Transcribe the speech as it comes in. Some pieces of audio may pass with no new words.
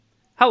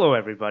Hello,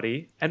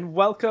 everybody, and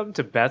welcome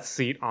to Best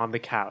Seat on the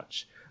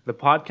Couch, the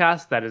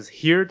podcast that is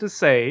here to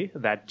say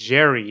that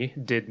Jerry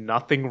did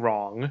nothing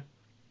wrong.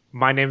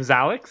 My name's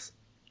Alex.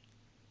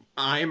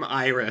 I'm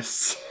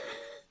Iris.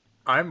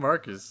 I'm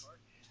Marcus.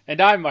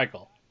 And I'm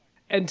Michael.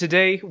 And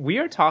today we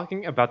are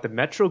talking about the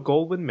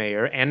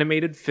Metro-Goldwyn-Mayer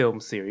animated film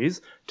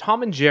series,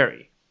 Tom and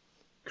Jerry.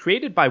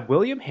 Created by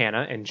William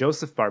Hanna and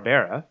Joseph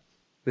Barbera,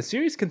 the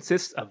series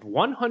consists of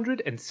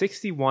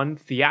 161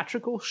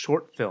 theatrical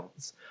short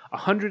films,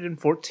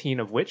 114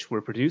 of which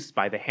were produced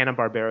by the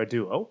Hanna-Barbera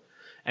duo,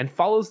 and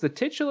follows the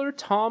titular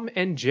Tom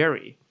and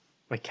Jerry,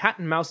 a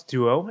cat-and-mouse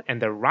duo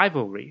and their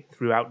rivalry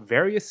throughout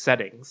various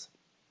settings.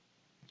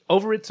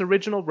 Over its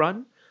original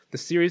run, the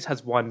series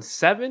has won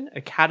 7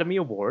 Academy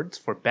Awards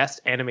for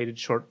Best Animated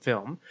Short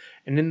Film,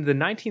 and in the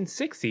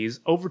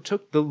 1960s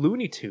overtook the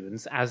Looney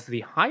Tunes as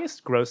the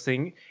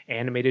highest-grossing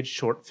animated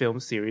short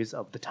film series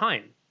of the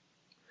time.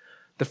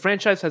 The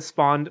franchise has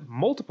spawned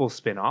multiple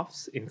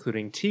spin-offs,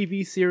 including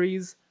TV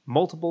series,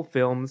 multiple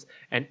films,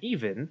 and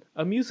even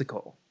a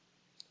musical.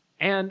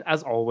 And,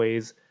 as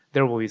always,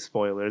 there will be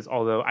spoilers,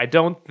 although I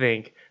don't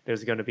think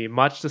there's going to be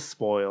much to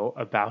spoil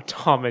about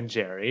Tom and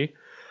Jerry.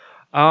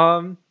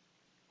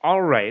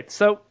 Alright,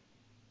 so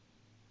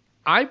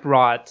I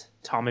brought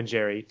Tom and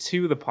Jerry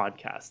to the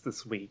podcast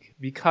this week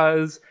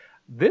because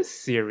this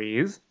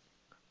series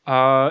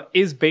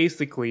is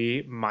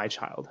basically my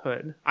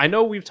childhood. I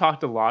know we've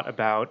talked a lot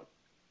about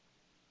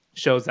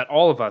shows that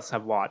all of us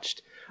have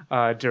watched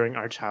during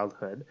our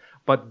childhood,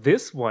 but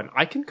this one,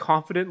 I can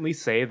confidently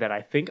say that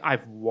I think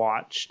I've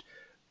watched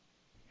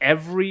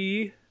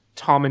every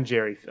Tom and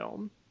Jerry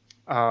film,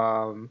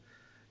 all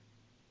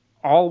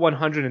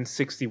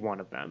 161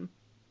 of them,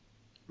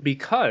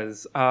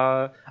 because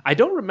I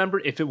don't remember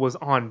if it was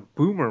on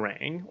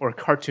Boomerang or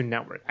Cartoon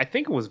Network. I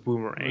think it was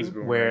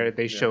Boomerang, where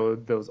they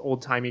showed those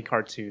old-timey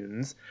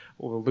cartoons,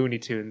 Looney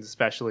Tunes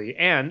especially,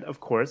 and,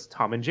 of course,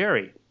 Tom and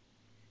Jerry.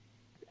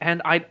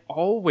 And I'd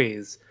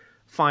always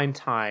find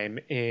time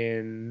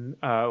in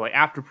like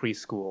after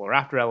preschool or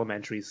after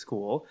elementary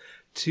school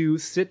to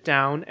sit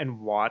down and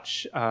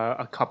watch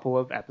a couple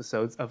of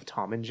episodes of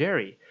Tom and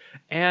Jerry.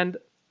 And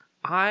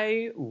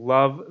I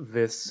love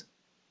this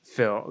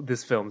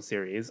film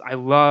series. I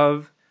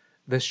love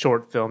the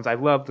short films. I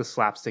love the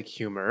slapstick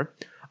humor.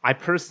 I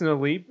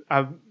personally,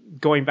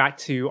 going back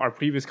to our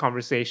previous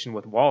conversation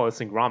with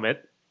Wallace and Gromit,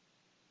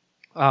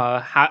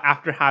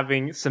 after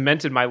having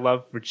cemented my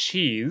love for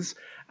cheese,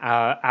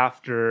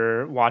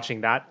 after watching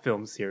that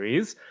film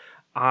series,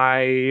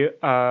 I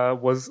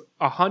was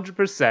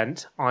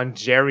 100% on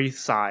Jerry's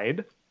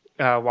side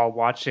while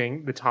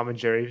watching the Tom and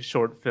Jerry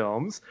short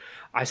films.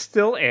 I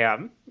still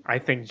am. I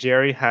think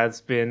Jerry has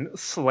been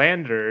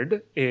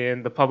slandered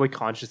in the public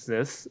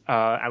consciousness,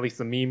 at least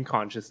the meme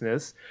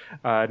consciousness,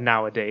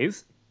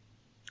 nowadays.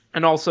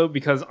 And also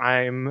because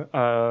I'm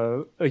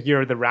a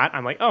year of the rat,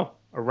 I'm like, oh,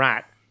 a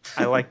rat.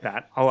 I like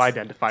that. I'll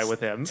identify with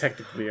him.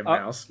 Technically a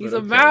mouse. He's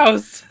a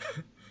mouse!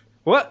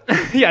 What?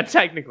 Yeah,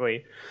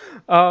 technically.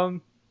 But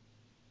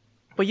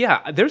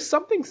yeah, there's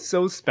something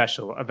so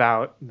special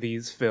about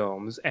these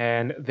films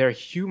and their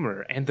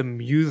humor and the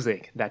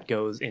music that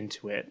goes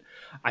into it.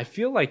 I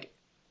feel like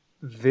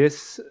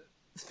this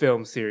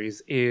film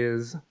series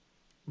is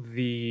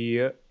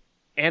the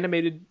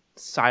animated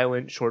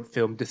silent short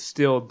film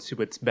distilled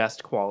to its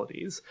best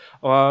qualities.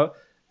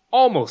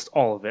 Almost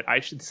all of it,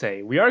 I should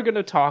say. We are going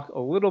to talk a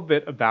little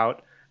bit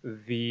about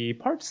the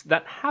parts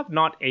that have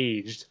not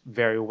aged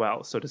very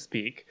well, so to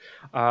speak.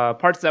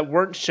 Parts that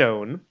weren't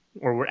shown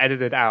or were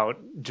edited out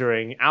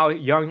during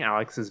young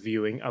Alex's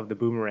viewing of the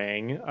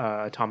Boomerang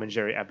Tom and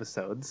Jerry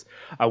episodes.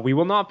 We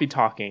will not be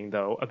talking,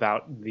 though,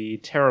 about the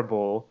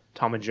terrible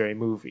Tom and Jerry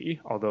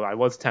movie, although I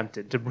was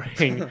tempted to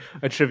bring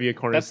a trivia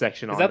corner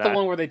section on that. Is that the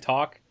one where they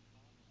talk?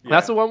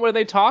 That's the one where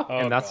they talk,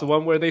 and that's God. the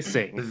one where they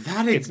sing.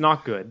 It's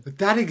not good.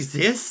 That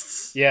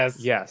exists?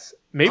 Yes. Yes.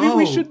 Maybe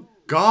we should...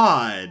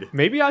 God.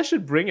 Maybe I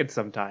should bring it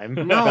sometime.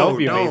 No, that would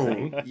be no.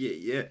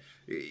 amazing.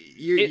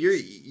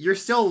 You're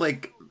still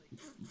like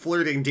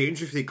flirting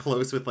dangerously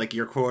close with like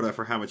your quota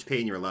for how much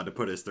pain you're allowed to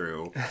put us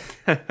through.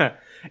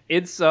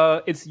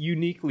 It's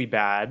uniquely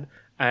bad,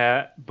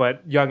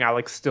 but young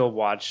Alex still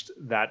watched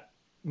that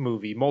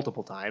movie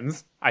multiple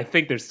times. I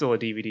think there's still a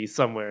DVD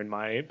somewhere in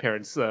my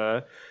parents'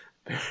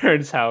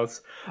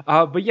 house.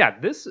 But yeah,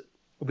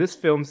 this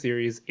film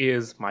series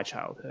is my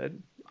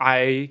childhood.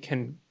 I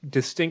can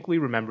distinctly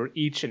remember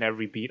each and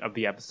every beat of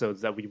the episodes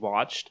that we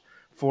watched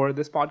for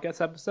this podcast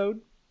episode.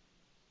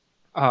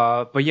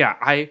 But yeah,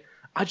 I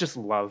just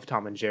love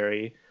Tom and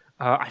Jerry.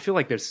 I feel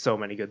like there's so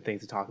many good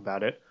things to talk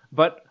about it.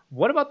 But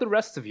what about the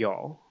rest of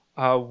y'all?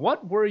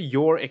 What were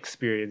your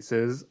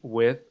experiences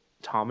with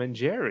Tom and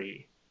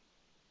Jerry?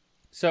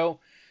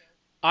 So,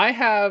 I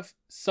have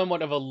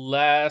somewhat of a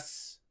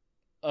less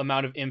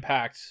amount of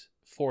impact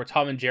for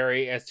Tom and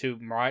Jerry as to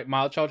my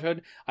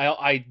childhood.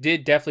 I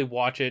did definitely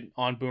watch it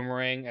on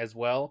Boomerang as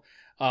well.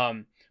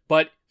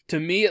 But to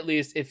me, at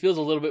least, it feels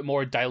a little bit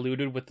more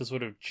diluted with the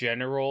sort of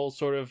general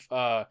sort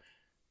of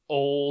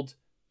old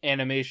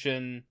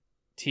animation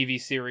TV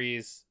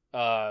series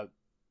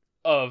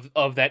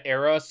of that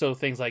era. So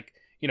things like,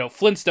 you know,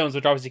 Flintstones,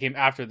 which obviously came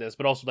after this,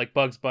 but also like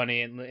Bugs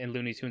Bunny and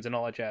Looney Tunes and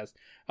all that jazz.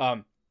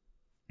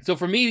 So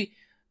for me,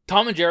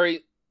 Tom and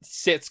Jerry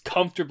sits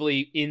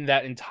comfortably in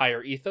that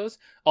entire ethos,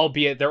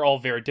 albeit they're all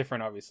very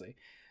different, obviously.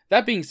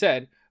 That being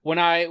said, when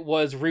I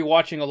was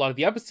rewatching a lot of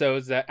the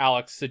episodes that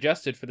Alex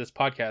suggested for this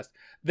podcast,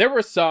 there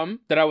were some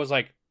that I was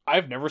like,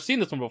 I've never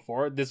seen this one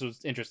before. This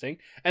was interesting.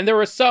 And there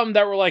were some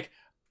that were like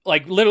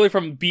literally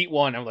from beat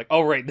one, I'm like,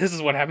 oh, right, this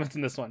is what happens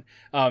in this one.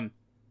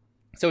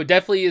 So it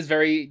definitely is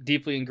very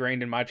deeply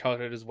ingrained in my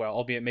childhood as well,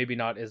 albeit maybe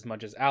not as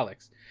much as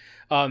Alex.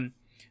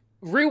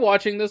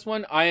 Rewatching this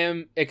one, I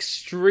am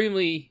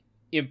extremely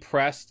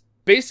impressed.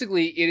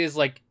 Basically, it is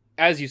like,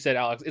 as you said,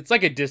 Alex, it's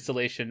like a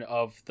distillation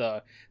of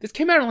this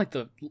came out in like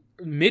the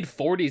mid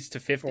 40s to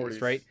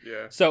 50s, right?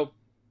 Yeah. So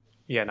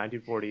Yeah,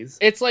 1940s.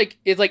 it's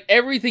like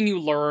everything you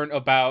learn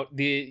about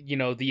the, you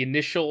know, the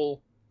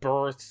initial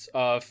births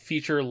of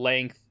feature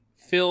length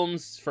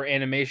films for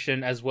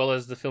animation as well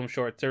as the film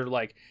shorts. They're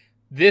like,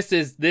 this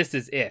is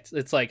it.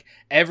 It's like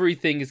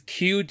everything is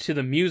cued to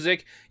the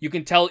music. You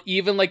can tell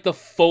even like the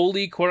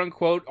Foley, quote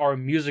unquote, are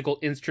musical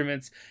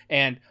instruments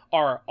and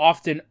are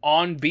often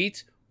on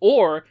beat.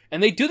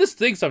 And they do this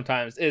thing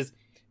sometimes, is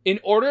in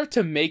order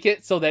to make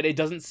it so that it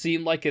doesn't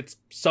seem like it's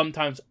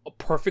sometimes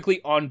perfectly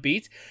on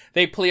beat,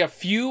 they play a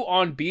few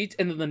on beat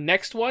and then the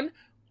next one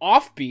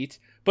off beat,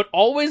 but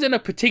always in a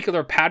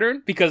particular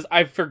pattern, because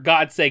for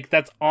God's sake,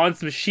 that's on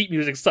some sheet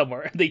music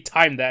somewhere and they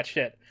timed that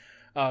shit.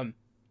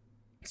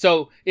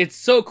 So it's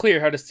so clear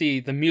how to see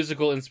the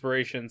musical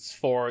inspirations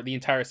for the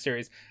entire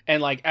series.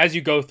 And like, as you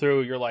go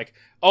through, you're like,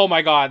 oh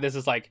my God, this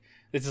is like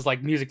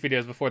music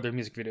videos before they're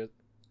music videos,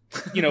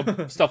 you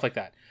know, stuff like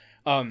that.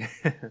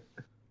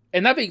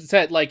 And that being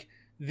said, like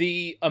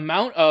the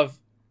amount of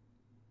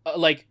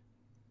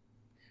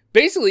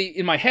basically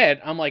in my head,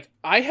 I'm like,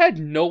 I had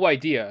no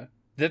idea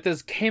that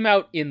this came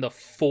out in the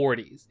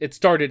 40s. It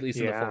started at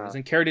least in the 40s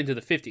and carried into the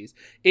 50s.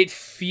 It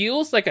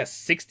feels like a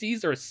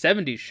 60s or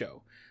 70s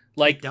show.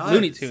 Like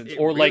Looney Tunes,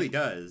 or really like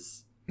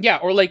does. Yeah,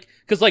 or like,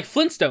 because like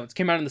Flintstones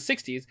came out in the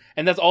 60s,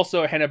 and that's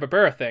also a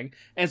Hanna-Barbera thing.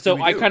 And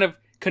so I kind of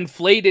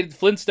conflated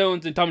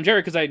Flintstones and Tom and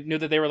Jerry because I knew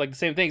that they were like the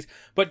same things.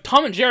 But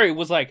Tom and Jerry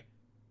was like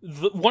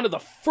one of the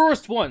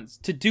first ones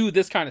to do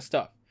this kind of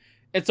stuff.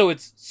 And so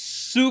it's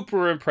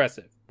super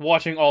impressive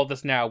watching all of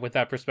this now with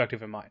that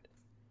perspective in mind.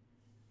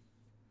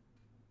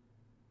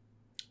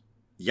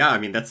 Yeah, I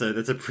mean that's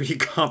a pretty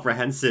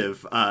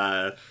comprehensive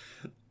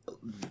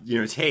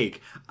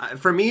take.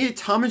 For me,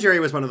 Tom and Jerry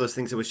was one of those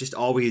things that was just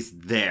always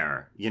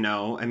there, you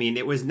know? I mean,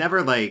 it was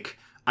never like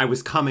I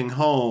was coming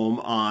home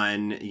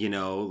on, you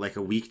know, like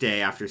a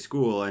weekday after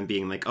school and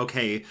being like,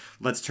 okay,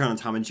 let's turn on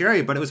Tom and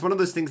Jerry. But it was one of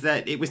those things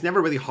that it was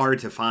never really hard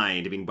to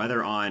find. I mean,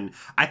 whether on,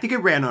 I think it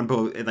ran on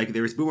both, like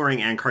there was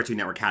Boomerang and Cartoon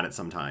Network had it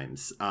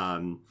sometimes.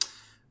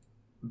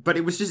 But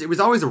it was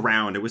always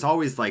around. It was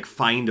always like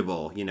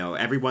findable, you know,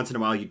 every once in a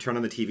while you turn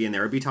on the TV and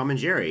there would be Tom and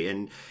Jerry.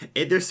 And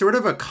there's sort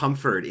of a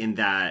comfort in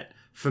that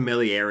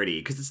familiarity,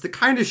 because it's the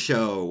kind of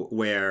show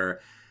where,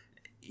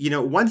 you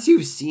know, once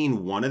you've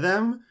seen one of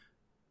them,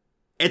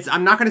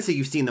 I'm not going to say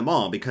you've seen them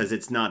all because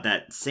it's not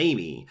that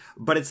samey,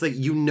 but it's like,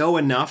 you know,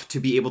 enough to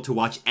be able to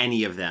watch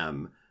any of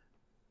them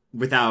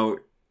without,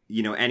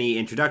 you know, any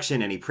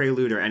introduction, any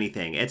prelude or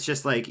anything. It's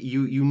just like,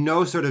 you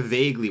know, sort of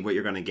vaguely what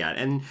you're going to get.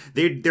 And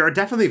there are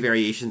definitely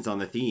variations on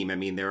the theme. I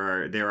mean,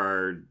 there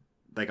are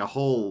like a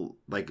whole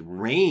like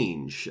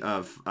range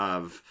of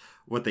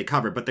what they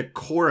cover, but the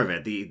core of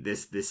it,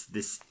 this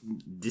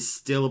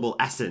distillable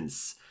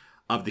essence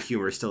of the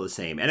humor is still the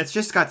same. And it's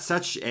just got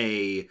such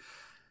a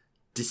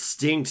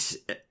distinct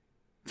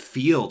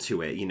feel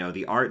to it, you know,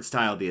 the art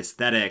style, the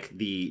aesthetic,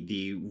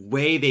 the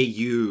way they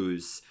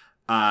use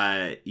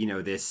you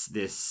know,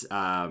 this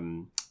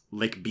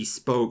like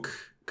bespoke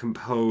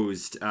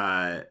composed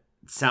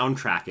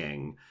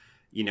soundtracking,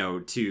 you know,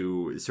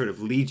 to sort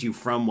of lead you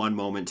from one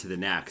moment to the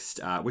next,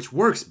 which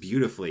works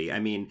beautifully. I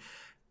mean,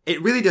 it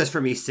really does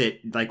for me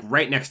sit like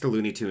right next to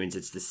Looney Tunes.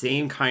 It's the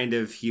same kind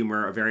of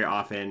humor, very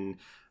often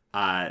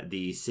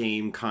the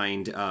same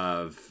kind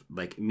of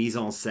like mise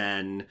en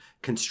scène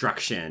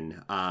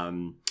construction.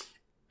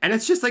 And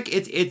it's just like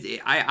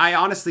I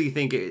honestly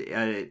think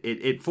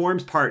it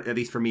forms part, at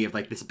least for me, of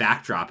like this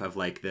backdrop of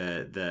like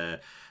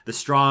the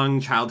strong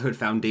childhood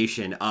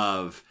foundation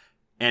of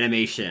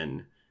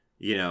animation,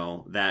 you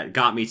know, that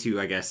got me to,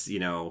 I guess, you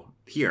know,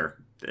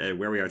 here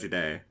where we are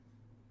today.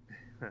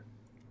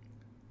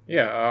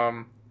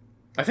 Yeah,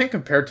 I think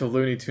compared to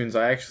Looney Tunes,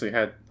 I actually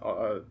had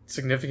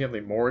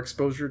significantly more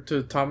exposure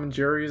to Tom and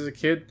Jerry as a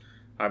kid.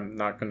 I'm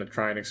not going to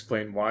try and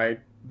explain why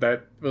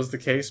that was the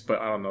case, but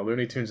I don't know.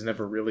 Looney Tunes was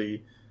never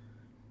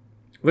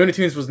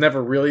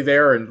really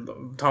there,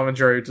 and Tom and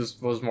Jerry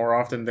just was more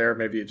often there.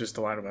 Maybe it just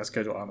aligned with my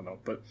schedule. I don't know.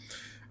 But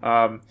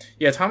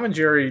yeah, Tom and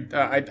Jerry,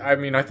 I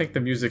mean, I think the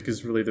music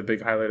is really the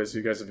big highlight, as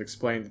you guys have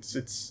explained.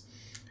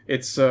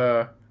 it's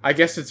I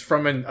guess it's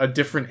from a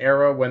different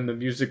era when the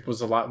music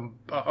was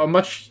a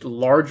much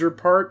larger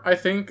part, I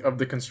think, of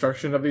the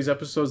construction of these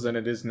episodes than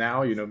it is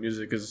now. You know,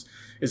 music is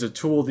a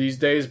tool these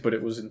days, but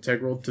it was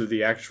integral to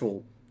the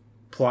actual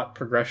plot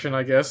progression,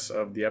 I guess,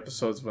 of the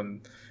episodes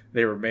when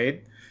they were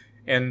made.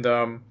 And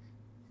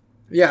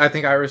yeah, I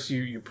think Iris,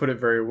 you put it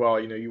very well.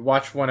 You know, you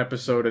watch one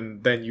episode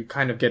and then you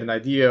kind of get an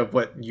idea of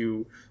what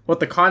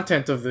the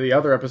content of the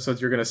other episodes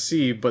you're going to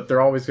see, but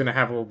they're always going to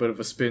have a little bit of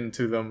a spin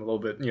to them, a little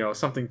bit, you know,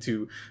 something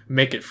to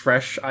make it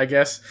fresh, I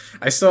guess.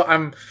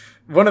 I'm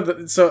one of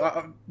the,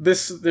 so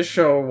this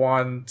show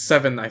won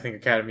 7, I think,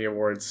 Academy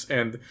Awards,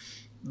 and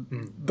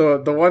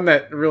the one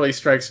that really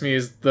strikes me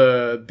is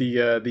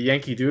the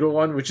Yankee Doodle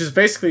one, which is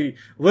basically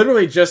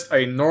literally just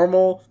a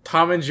normal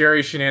Tom and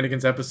Jerry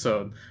shenanigans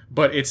episode,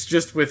 but it's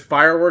just with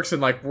fireworks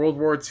and like World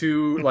War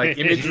II like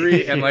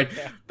imagery and like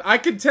I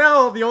could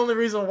tell the only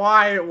reason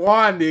why it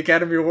won the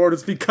Academy Award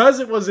is because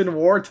it was in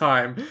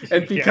wartime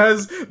and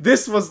because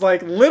this was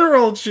like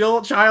literal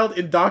child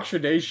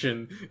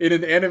indoctrination in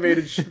an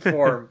animated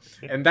form,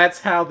 and that's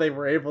how they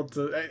were able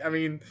to. I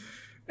mean,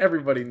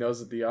 everybody knows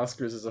that the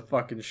Oscars is a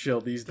fucking shill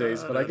these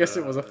days, but I guess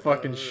it was a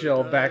fucking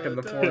shill back in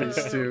the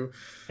 40s too.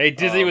 Hey,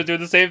 Disney was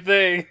doing the same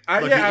thing.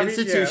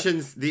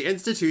 The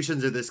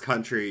institutions of this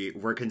country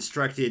were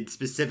constructed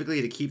specifically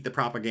to keep the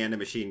propaganda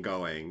machine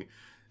going.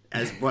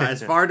 As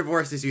far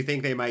divorced as you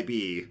think they might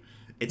be,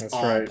 it's That's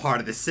all right. part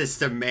of the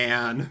system,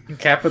 man.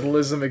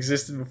 Capitalism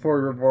existed before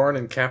we were born,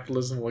 and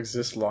capitalism will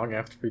exist long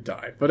after we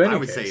die. But I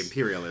would say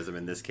imperialism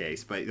in this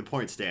case, but the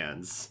point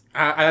stands.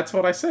 That's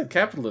what I said,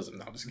 capitalism.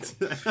 No, I'm just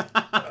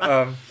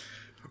kidding.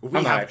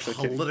 We have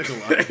political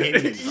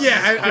opinions.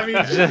 Yeah, I mean,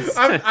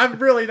 I'm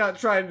really not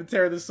trying to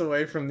tear this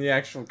away from the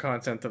actual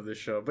content of this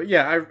show. But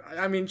yeah,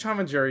 I mean, Tom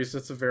and Jerry's,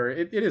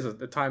 it is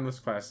a timeless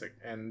classic,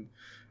 and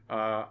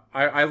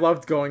I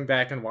loved going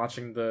back and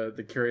watching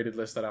the curated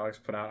list that Alex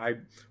put out. I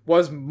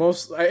was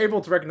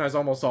able to recognize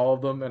almost all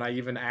of them, and I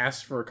even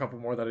asked for a couple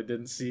more that I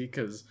didn't see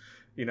because,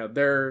 you know,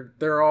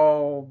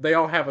 they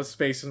all have a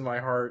space in my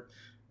heart.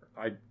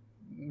 I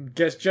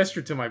guess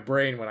gesture to my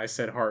brain when I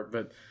said heart,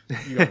 but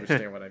you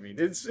understand what I mean.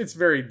 It's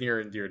very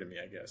near and dear to me,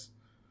 I guess.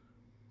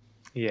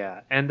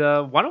 Yeah, and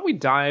why don't we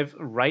dive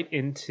right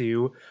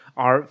into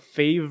our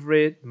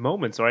favorite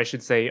moments, or I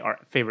should say our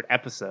favorite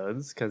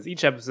episodes, because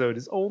each episode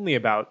is only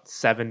about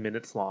 7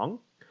 minutes long.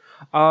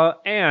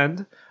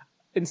 And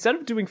instead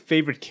of doing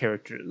favorite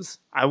characters,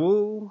 I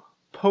will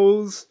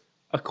pose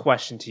a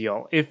question to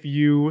y'all. If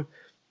you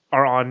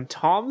are on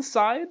Tom's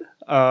side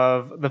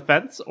of the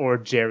fence or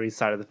Jerry's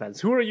side of the fence,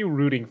 who are you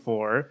rooting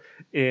for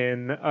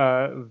in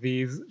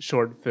these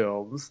short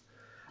films?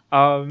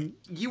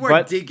 You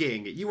are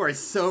digging. You are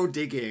so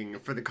digging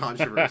for the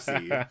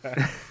controversy.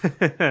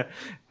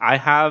 I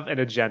have an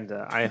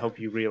agenda. I hope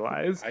you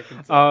realize. I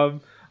can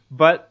tell.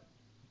 But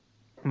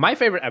my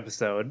favorite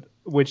episode,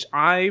 which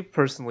I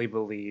personally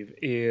believe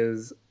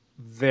is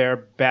their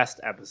best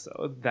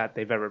episode that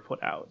they've ever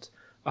put out,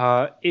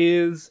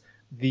 is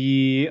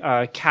the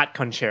Cat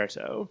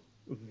Concerto.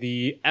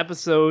 The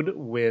episode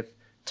with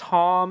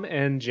Tom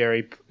and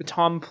Jerry.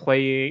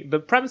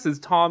 The premise is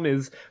Tom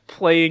is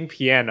playing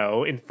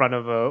piano in front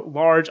of a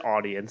large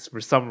audience for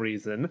some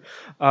reason.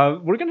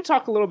 We're going to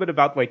talk a little bit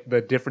about like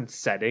the different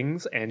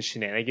settings and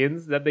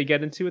shenanigans that they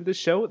get into in this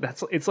show.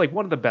 It's like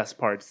one of the best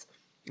parts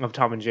of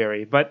Tom and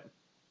Jerry. But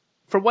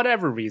for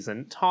whatever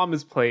reason, Tom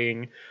is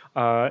playing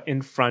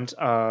in front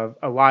of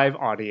a live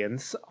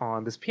audience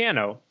on this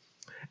piano,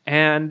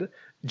 and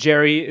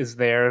Jerry is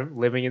there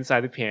living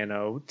inside the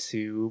piano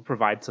to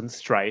provide some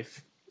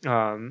strife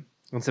and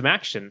some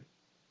action.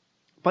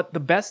 But the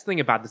best thing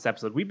about this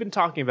episode, we've been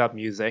talking about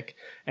music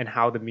and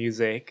how the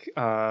music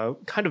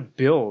kind of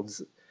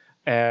builds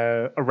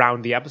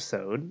around the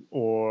episode,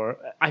 or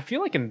I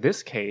feel like in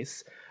this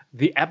case,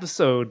 the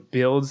episode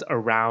builds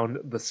around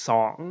the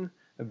song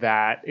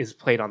that is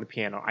played on the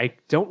piano. I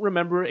don't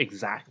remember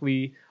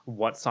exactly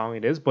what song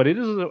it is, but it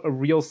is a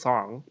real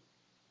song.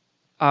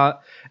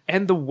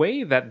 And the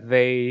way that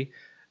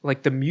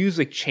the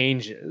music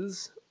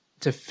changes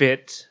to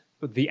fit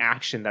the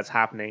action that's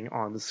happening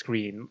on the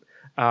screen,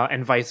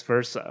 and vice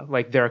versa.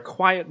 Like, there are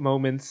quiet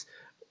moments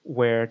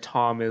where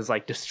Tom is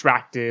like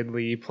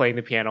distractedly playing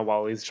the piano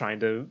while he's trying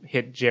to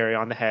hit Jerry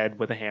on the head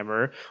with a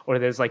hammer, or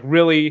there's like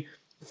really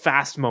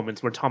fast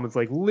moments where Tom is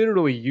like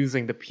literally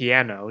using the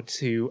piano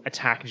to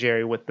attack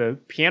Jerry with the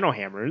piano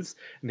hammers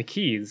and the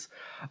keys.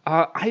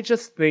 I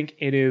just think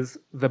it is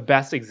the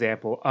best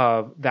example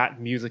of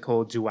that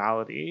musical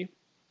duality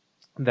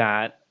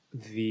that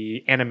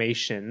the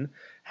animation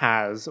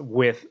has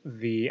with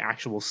the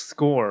actual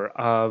score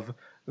of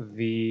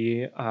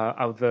the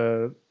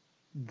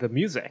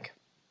music.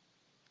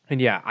 And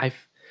yeah,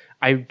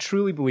 I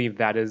truly believe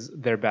that is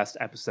their best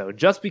episode,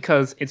 just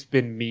because it's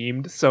been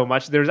memed so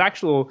much. There's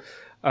actual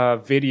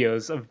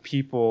videos of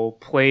people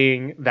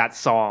playing that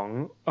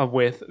song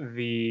with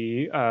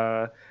the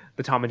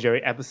Tom and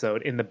Jerry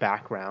episode in the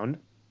background.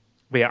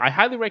 But yeah, I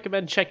highly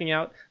recommend checking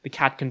out the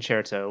Cat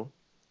Concerto.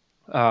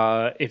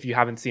 if you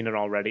haven't seen it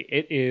already.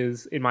 It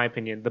is, in my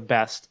opinion, the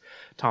best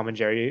Tom and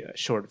Jerry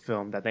short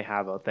film that they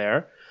have out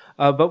there.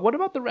 But what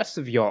about the rest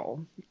of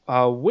y'all?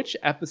 Which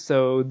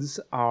episodes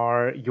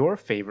are your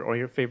favorite or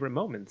your favorite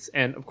moments?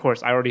 And of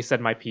course, I already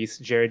said my piece.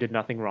 Jerry did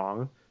nothing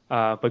wrong.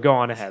 But go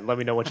on ahead. Let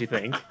me know what you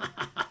think.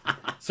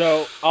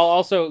 So I'll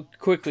also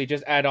quickly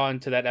just add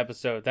on to that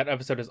episode. That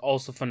episode is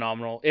also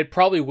phenomenal. It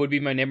probably would be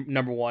my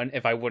number one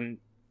if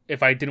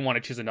I didn't want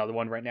to choose another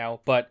one right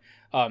now. But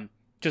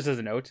just as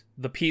a note,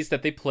 the piece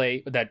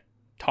that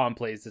Tom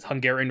plays is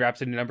Hungarian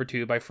Rhapsody number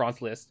 2 by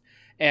Franz Liszt.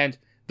 And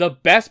the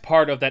best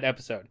part of that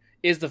episode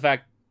is the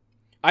fact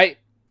I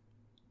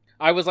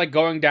was like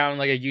going down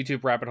like a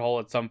YouTube rabbit hole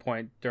at some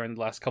point during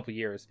the last couple of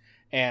years,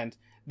 and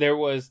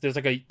there's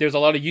a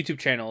lot of YouTube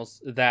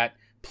channels that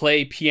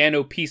play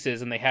piano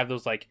pieces, and they have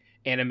those like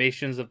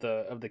animations of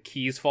the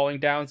keys falling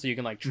down, so you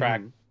can like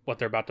track what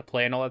they're about to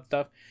play and all that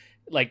stuff.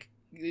 Like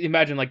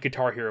imagine like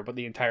Guitar Hero, but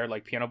the entire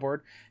like piano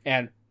board.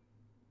 And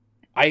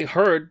I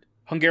heard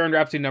Hungarian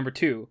Rhapsody number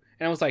 2,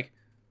 and I was like,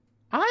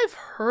 I've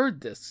heard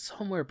this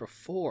somewhere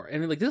before,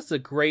 and like this is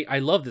I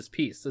love this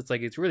piece.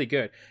 It's really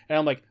good. And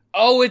I'm like,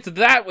 oh,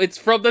 it's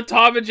from the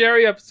Tom and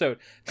Jerry episode.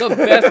 The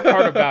best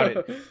part about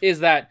it is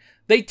that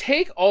they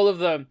take all of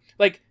the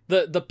like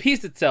the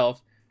piece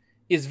itself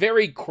is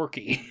very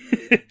quirky.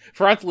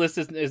 Franz Liszt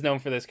is known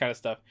for this kind of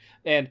stuff,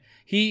 and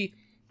he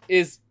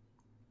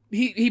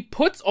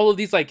puts all of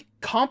these like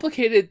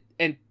complicated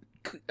and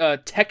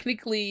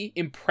technically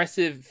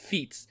impressive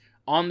feats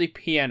on the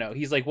piano.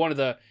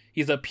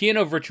 He's a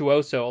piano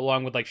virtuoso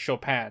along with like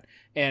Chopin,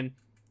 and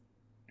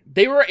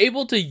they were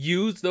able to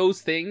use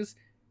those things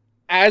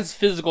as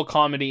physical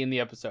comedy in the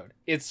episode.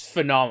 It's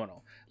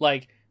phenomenal.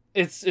 Like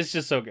it's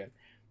just so good.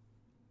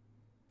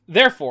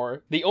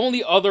 Therefore, the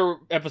only other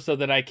episode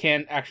that I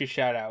can actually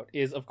shout out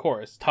is, of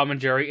course, Tom and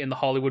Jerry in the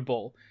Hollywood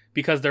Bowl,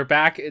 because they're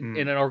back in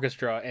an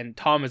orchestra, and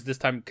Tom is this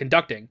time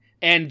conducting,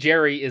 and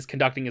Jerry is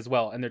conducting as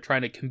well, and they're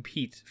trying to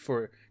compete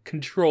for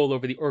control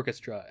over the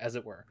orchestra, as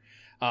it were.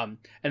 And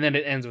then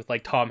it ends with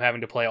like Tom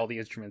having to play all the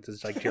instruments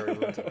as like Jerry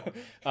ruins it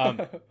all.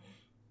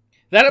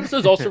 That episode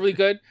is also really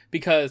good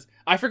because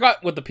I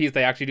forgot what the piece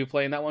they actually do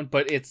play in that one,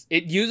 but it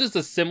uses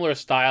a similar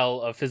style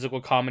of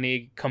physical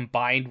comedy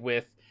combined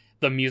with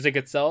the music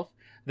itself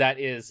that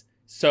is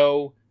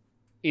so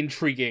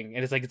intriguing,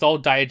 and it's all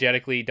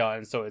diegetically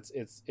done, so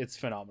it's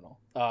phenomenal.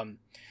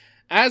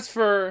 As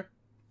for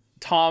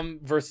Tom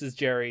versus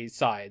Jerry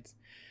sides,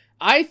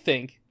 I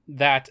think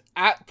that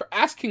for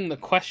asking the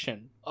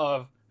question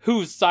of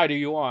whose side are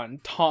you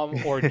on,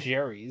 Tom or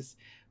Jerry's,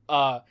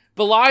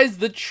 belies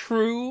the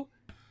true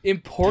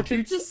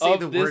importance Did you just say of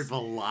the this. word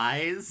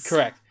belies?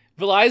 Correct.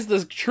 Belies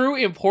the true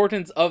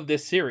importance of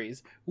this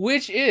series,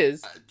 which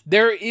is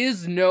there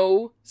is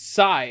no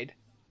side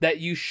that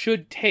you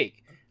should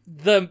take.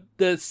 The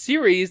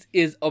series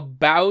is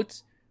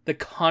about the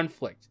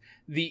conflict.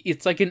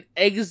 It's like an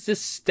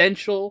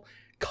existential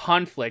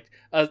conflict,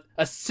 a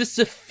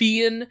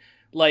Sisyphean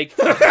like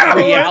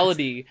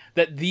reality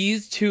that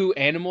these two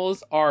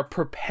animals are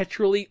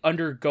perpetually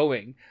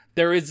undergoing.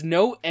 There is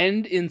no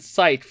end in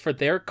sight for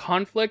their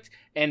conflict,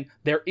 and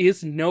there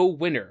is no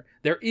winner.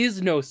 There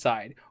is no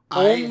side.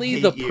 Only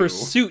the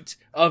pursuit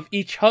of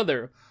each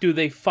other do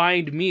they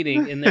find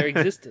meaning in their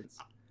existence.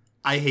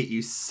 I hate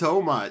you so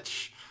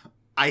much.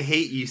 I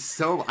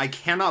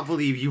cannot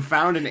believe you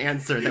found an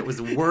answer that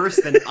was worse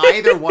than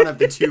either one of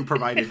the two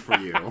provided for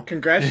you.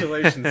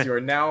 Congratulations, you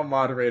are now a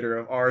moderator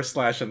of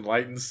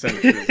r/enlightened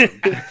centrism.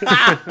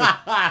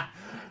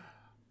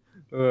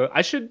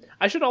 I should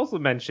also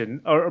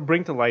mention or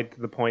bring to light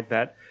the point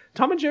that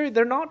Tom and Jerry,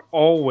 they're not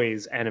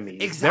always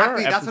enemies.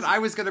 Exactly, that's what I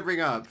was going to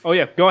bring up. Oh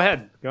yeah, go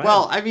ahead.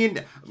 Well, I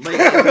mean,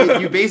 like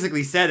you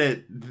basically said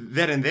it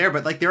then and there,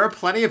 but like there are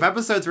plenty of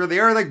episodes where they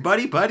are like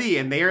buddy,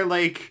 and they are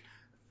like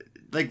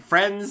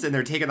friends, and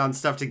they're taking on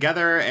stuff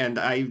together. And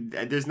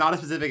there's not a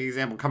specific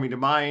example coming to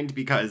mind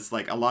because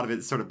like a lot of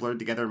it's sort of blurred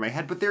together in my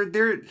head. But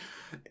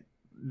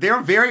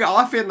they're very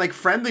often like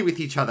friendly with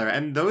each other,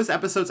 and those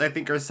episodes I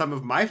think are some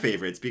of my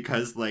favorites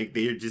because like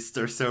they just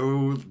are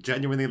so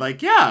genuinely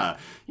like, yeah,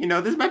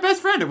 this is my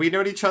best friend and we've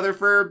known each other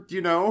for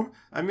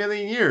a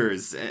million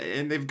years,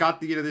 and they've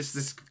got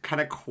this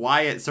kind of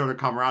quiet sort of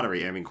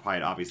camaraderie. I mean,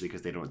 quiet obviously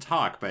because they don't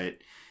talk, but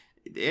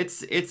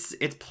it's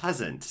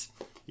pleasant.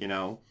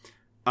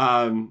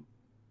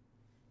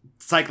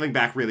 Cycling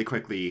back really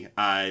quickly,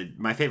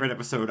 my favorite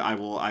episode I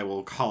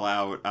will call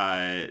out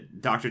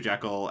Dr.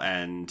 Jekyll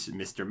and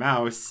Mr.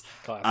 Mouse,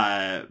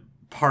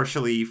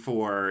 partially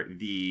for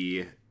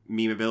the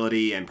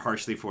memeability and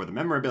partially for the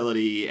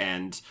memorability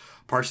and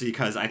partially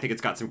because I think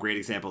it's got some great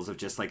examples of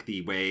just like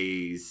the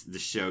ways the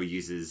show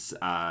uses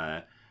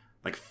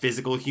like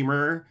physical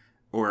humor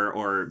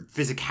or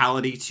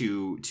physicality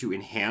to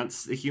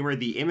enhance the humor.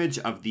 The image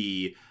of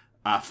the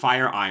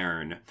fire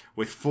iron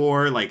with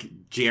 4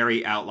 like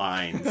Jerry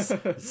outlines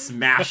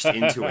smashed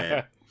into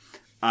it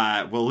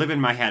will live in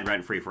my head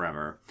rent free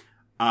forever.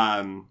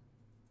 And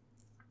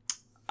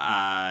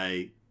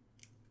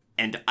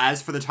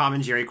as for the Tom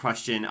and Jerry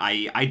question,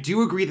 I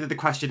do agree that the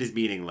question is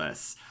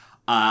meaningless.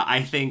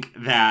 I think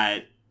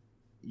that,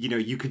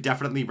 you could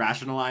definitely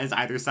rationalize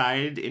either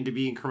side into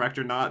being correct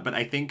or not, but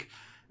I think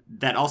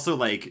that also,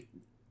 like,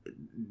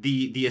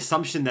 the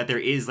assumption that there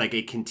is, like,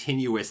 a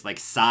continuous, like,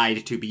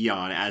 side to be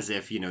on, as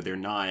if, they're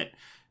not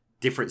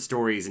different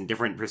stories and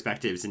different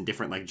perspectives and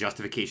different, like,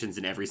 justifications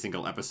in every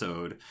single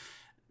episode.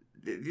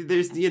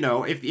 There's,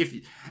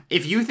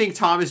 if you think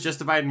Tom is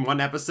justified in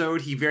one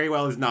episode, he very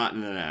well is not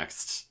in the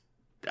next.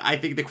 I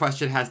think the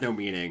question has no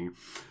meaning.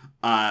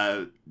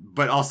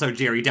 But also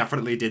Jerry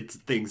definitely did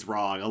things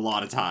wrong a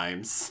lot of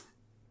times.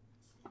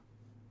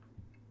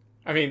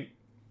 I mean,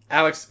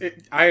 Alex,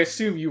 I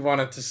assume you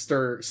wanted to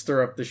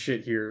stir up the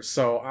shit here,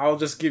 so I'll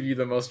just give you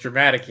the most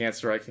dramatic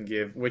answer I can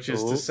give, which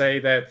is to say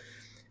that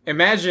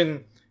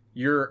imagine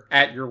you're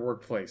at your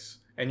workplace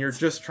and you're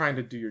just trying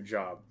to do your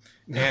job,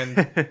 and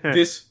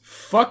this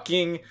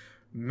fucking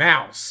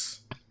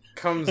mouse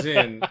comes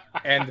in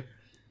and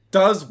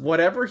does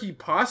whatever he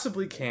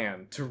possibly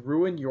can to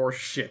ruin your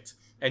shit.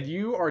 And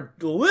you are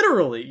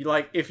literally,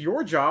 like, if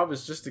your job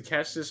is just to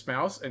catch this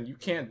mouse and you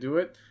can't do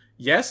it,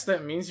 yes,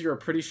 that means you're a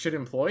pretty shit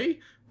employee,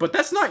 but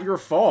that's not your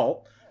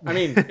fault. I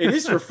mean, it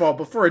is your fault,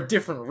 but for a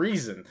different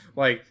reason.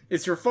 Like,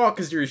 it's your fault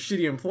because you're a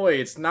shitty employee.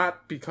 It's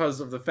not because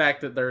of the fact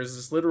that there's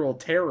this literal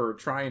terror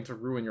trying to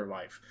ruin your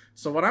life.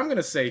 So what I'm going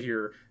to say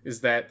here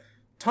is that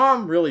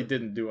Tom really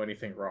didn't do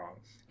anything wrong.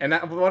 And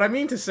what I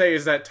mean to say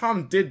is that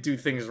Tom did do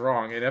things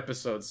wrong in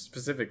episodes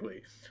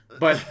specifically.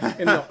 But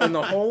in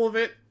the whole of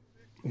it,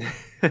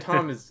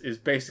 Tom is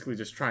basically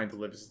just trying to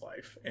live his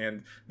life.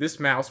 And this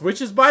mouse,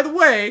 which is, by the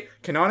way,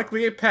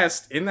 canonically a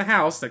pest in the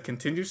house that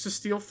continues to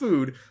steal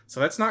food, so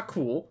that's not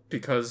cool,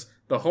 because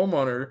the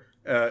homeowner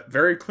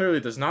very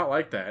clearly does not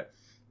like that.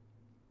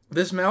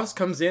 This mouse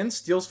comes in,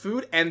 steals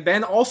food, and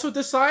then also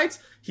decides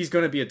he's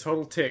going to be a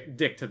total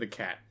dick to the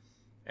cat.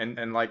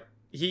 And like,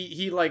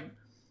 he like,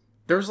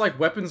 there's like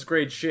weapons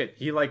grade shit.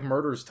 He like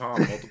murders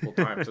Tom multiple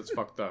times. It's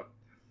fucked up.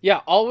 Yeah,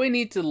 all we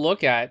need to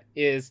look at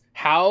is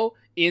how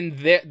in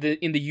the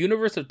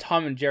universe of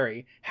Tom and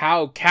Jerry,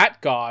 how Cat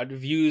God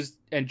views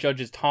and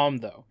judges Tom,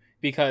 though,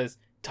 because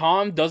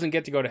Tom doesn't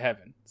get to go to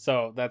heaven.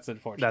 So that's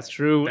unfortunate. That's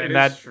true.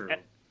 That is true.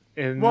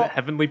 In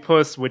Heavenly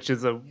Puss, which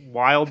is a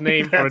wild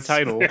name for a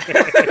title.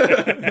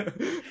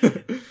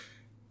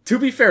 To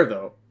be fair,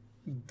 though,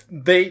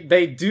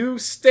 they do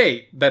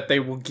state that they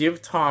will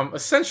give Tom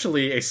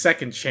essentially a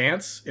second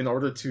chance in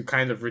order to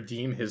kind of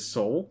redeem his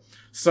soul.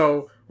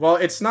 So, while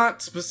it's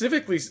not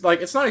specifically,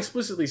 like, it's not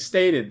explicitly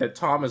stated that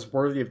Tom is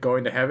worthy of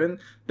going to heaven,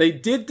 they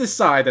did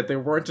decide that they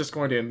weren't just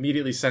going to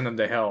immediately send him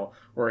to hell,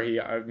 where he,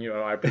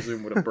 I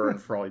presume would have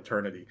burned for all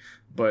eternity.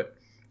 But,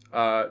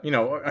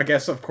 I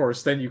guess, of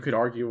course, then you could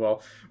argue,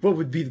 well, what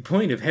would be the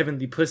point of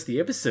Heavenly Puss the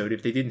episode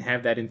if they didn't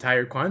have that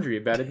entire quandary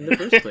about it in the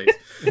first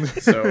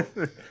place? So,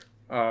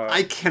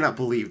 I cannot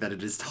believe that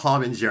it is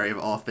Tom and Jerry, of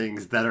all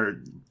things, that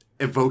are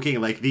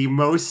evoking, like, the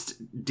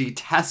most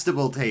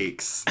detestable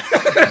takes.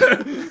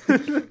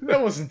 That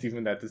wasn't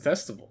even that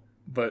detestable.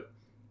 But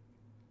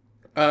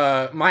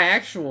my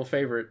actual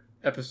favorite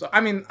episode, I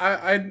mean,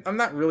 I'm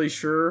not really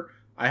sure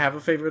I have a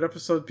favorite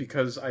episode,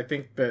 because I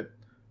think that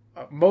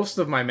most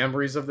of my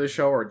memories of this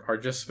show are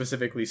just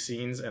specifically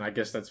scenes, and I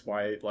guess that's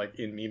why, like,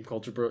 in meme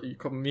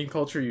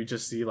culture you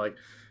just see, like,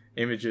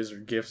 images or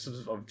gifs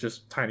of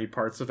just tiny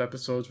parts of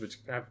episodes, which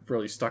have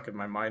really stuck in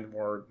my mind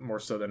more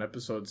so than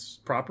episodes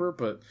proper.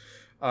 But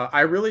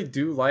I really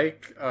do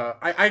like,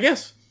 I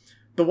guess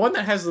the one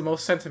that has the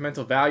most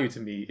sentimental value to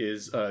me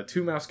is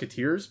Two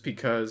Mouseketeers,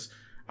 because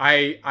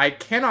I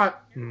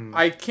cannot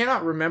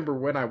remember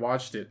when I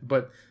watched it,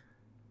 but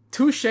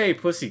Touche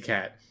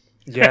Pussycat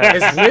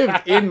has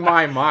lived in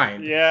my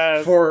mind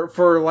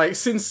for like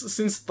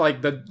since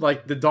like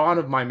the dawn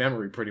of my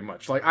memory, pretty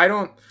much. Like,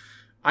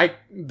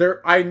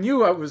 I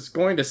knew I was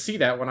going to see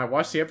that when I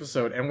watched the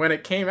episode, and when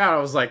it came out,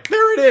 I was like,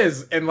 there it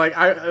is, and like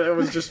I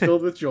was just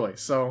filled with joy.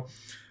 So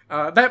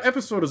that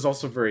episode is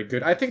also very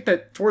good. I think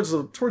that towards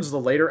the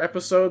later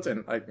episodes,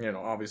 and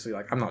obviously,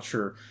 like, I'm not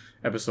sure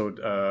episode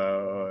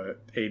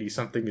 80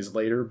 something is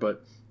later,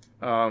 but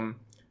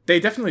they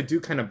definitely do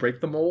kind of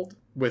break the mold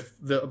with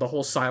the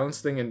whole silence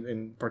thing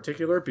in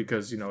particular,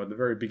 because at the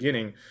very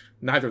beginning,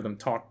 neither of them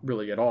talk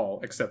really at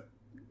all, except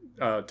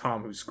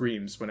Tom, who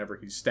screams whenever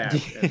he's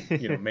stabbed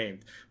and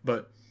maimed.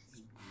 But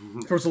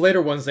towards the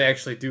later ones, they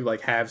actually do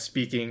like have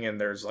speaking, and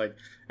there's like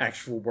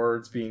actual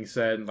words being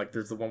said, and like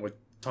there's the one with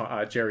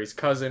Jerry's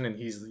cousin, and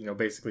he's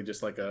basically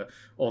just like a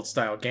old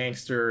style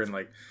gangster, and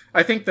like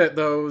I think that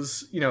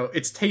those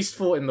it's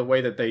tasteful in the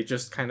way that they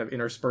just kind of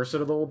intersperse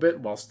it a little bit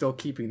while still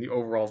keeping the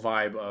overall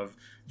vibe of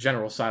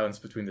general silence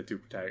between the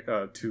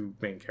two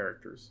main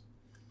characters.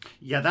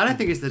 Yeah, that I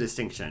think is the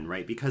distinction,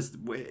 right? Because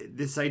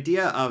this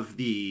idea of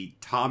the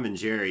Tom and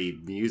Jerry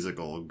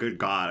musical, good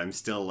God, I'm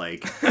still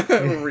like,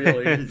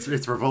 really,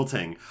 it's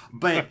revolting.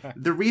 But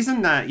the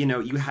reason that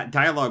you had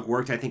dialogue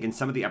worked, I think, in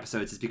some of the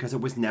episodes is because it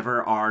was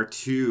never our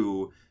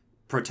two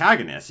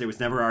protagonists. It was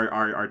never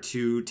our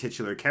two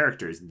titular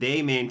characters.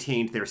 They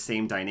maintained their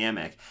same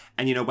dynamic.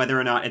 And, you know, whether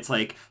or not it's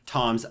like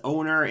Tom's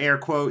owner, air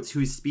quotes,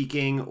 who's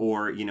speaking,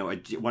 or, you know,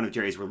 one of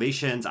Jerry's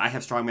relations. I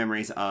have strong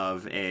memories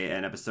of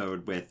an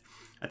episode with,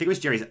 I think it was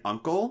Jerry's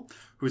uncle,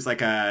 who's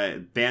like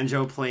a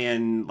banjo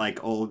playing,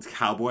 like, old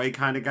cowboy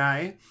kind of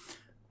guy.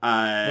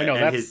 Wait, no,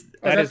 that's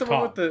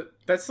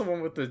the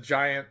one with the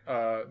giant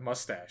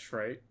mustache,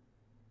 right?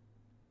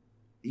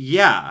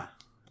 Yeah.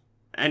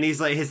 And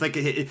he's like,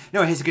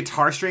 his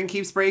guitar string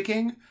keeps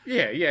breaking.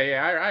 Yeah.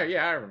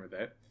 I remember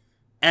that.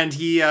 And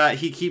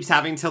he keeps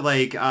having to,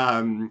 like,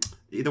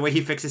 the way he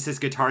fixes his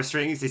guitar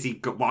strings is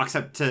he walks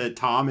up to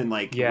Tom and,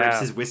 like, rips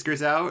his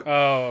whiskers out.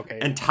 Oh, okay.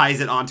 And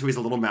ties it onto his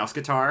little mouse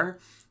guitar.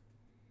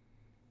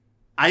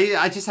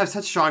 I just have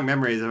such strong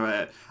memories of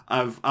it,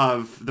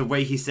 of the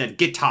way he said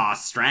guitar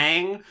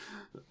string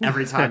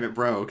every time it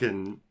broke,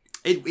 and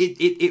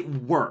it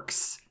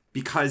works.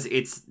 Because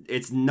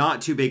it's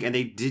not too big, and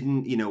they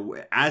didn't, you know,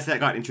 as that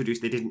got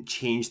introduced, they didn't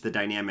change the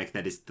dynamic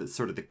that is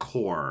sort of the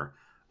core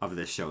of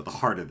this show, the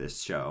heart of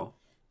this show.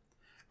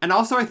 And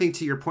also, I think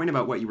to your point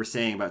about what you were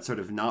saying about sort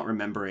of not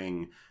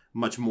remembering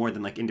much more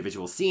than, like,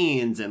 individual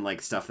scenes and,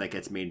 like, stuff that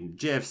gets made in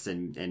GIFs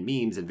and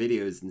memes and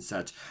videos and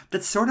such,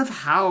 that's sort of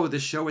how the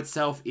show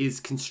itself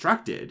is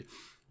constructed.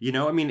 You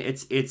know, I mean,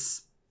 it's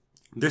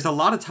there's a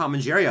lot of Tom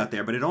and Jerry out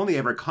there, but it only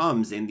ever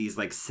comes in these,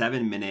 like,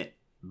 7-minute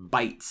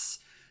bites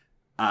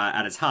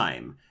at a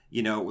time.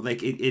 You know,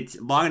 like, it's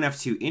long enough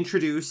to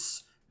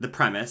introduce the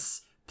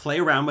premise, play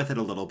around with it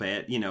a little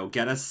bit, you know,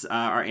 get us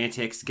our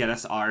antics, get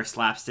us our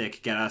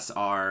slapstick, get us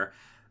our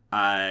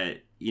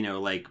you know,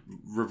 like,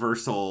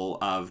 reversal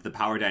of the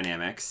power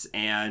dynamics,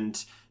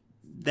 and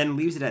then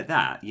leaves it at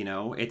that. You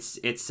know, it's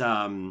just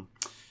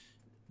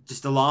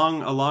a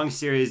long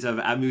series of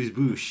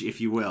amuse-bouche,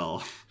 if you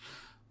will.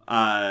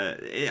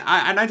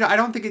 I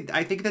don't think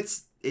I think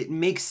it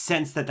makes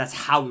sense that that's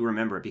how we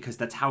remember it, because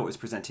that's how it was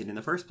presented in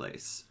the first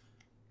place.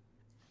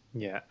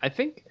 Yeah, I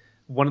think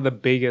one of the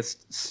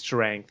biggest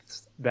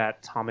strengths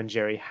that Tom and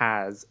Jerry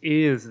has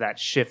is that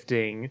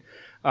shifting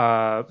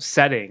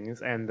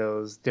settings and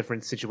those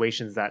different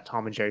situations that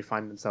Tom and Jerry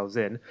find themselves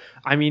in.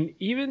 I mean,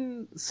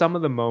 even some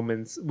of the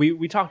moments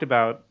we talked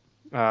about,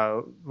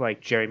 like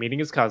Jerry meeting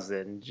his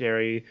cousin,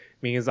 Jerry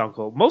meeting his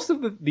uncle. Most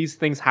of these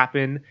things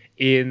happen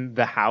in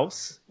the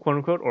house, quote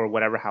unquote, or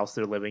whatever house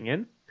they're living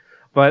in.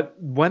 But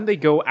when they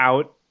go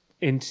out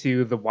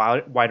into the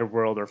wider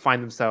world or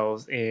find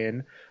themselves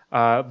in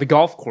the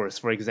golf course,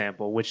 for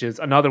example, which is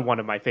another one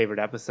of my favorite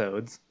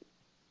episodes,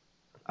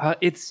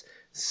 it's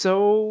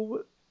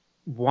so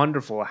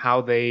wonderful how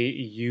they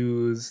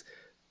use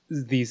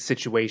these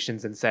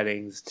situations and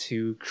settings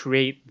to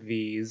create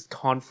these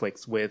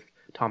conflicts with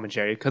Tom and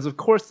Jerry. Because, of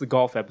course, the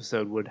golf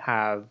episode would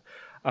have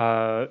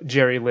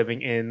Jerry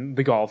living in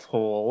the golf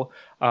hole,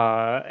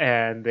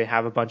 and they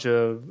have a bunch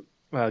of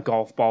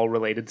golf ball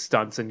related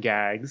stunts and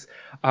gags.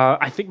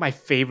 I think my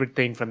favorite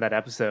thing from that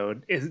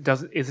episode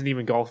isn't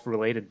even golf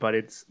related, but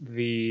it's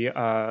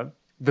the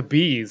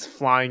bees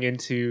flying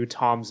into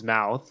Tom's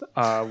mouth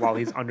while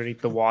he's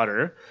underneath the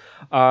water,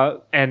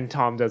 and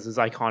Tom does his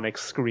iconic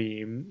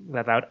scream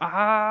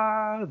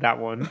that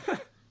one.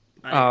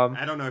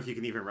 I don't know if you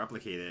can even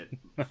replicate it.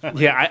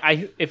 Yeah,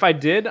 I if I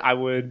did, I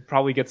would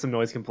probably get some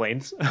noise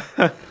complaints.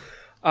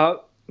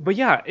 But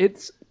yeah,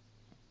 it's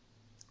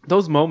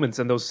those moments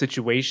and those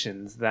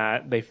situations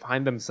that they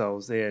find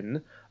themselves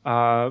in.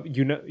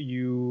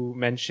 You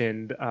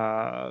mentioned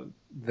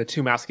the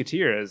Two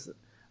Musketeers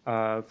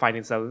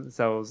finding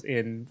themselves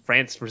in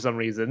France for some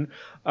reason,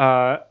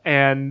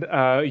 and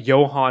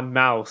Johann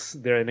Mouse,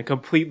 they're in a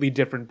completely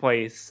different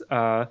place.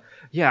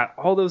 Yeah,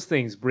 all those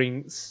things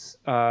bring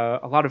a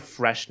lot of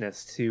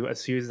freshness to a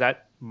series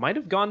that might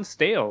have gone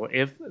stale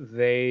if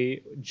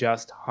they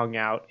just hung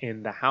out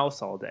in the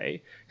house all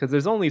day, because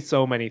there's only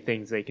so many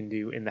things they can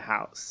do in the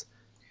house.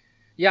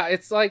 Yeah,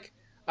 it's like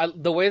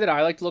the way that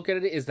I like to look at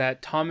it is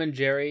that Tom and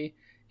Jerry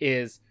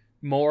is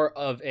more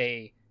of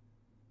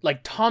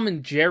Tom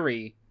and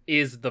Jerry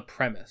is the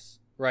premise,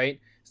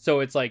 right? So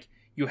it's like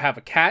you have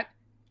a cat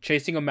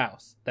chasing a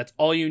mouse. That's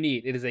all you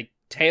need. It is a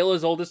tale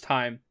as old as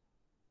time,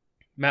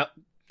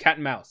 cat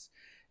and mouse.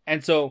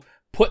 And so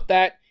put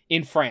that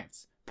in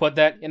France. Put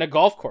that in a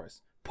golf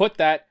course. Put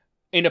that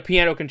in a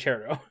piano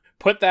concerto.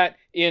 Put that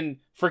in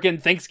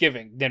freaking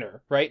Thanksgiving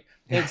dinner, right?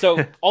 And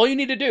so all you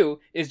need to do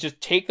is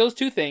just take those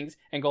two things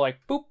and go like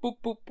boop, boop,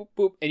 boop, boop,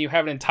 boop, and you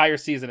have an entire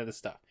season of this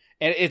stuff.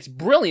 And it's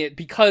brilliant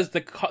because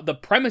the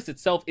premise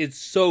itself is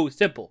so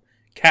simple.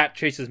 Cat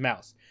chases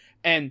mouse.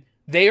 And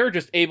they are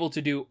just able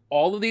to do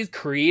all of these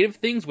creative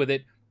things with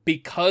it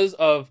because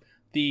of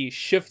the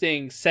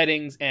shifting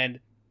settings and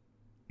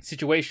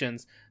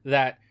situations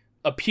that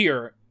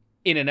appear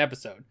in an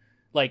episode.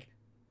 Like,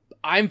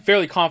 I'm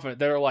fairly confident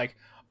they're like,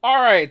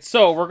 all right,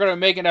 so we're going to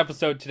make an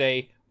episode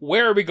today.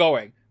 Where are we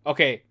going?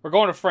 Okay, we're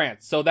going to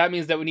France. So that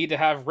means that we need to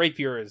have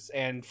rapiers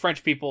and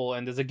French people,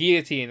 and there's a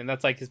guillotine, and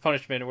that's like his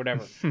punishment or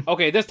whatever.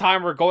 Okay, this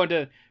time we're going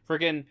to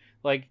freaking,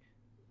 like,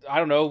 I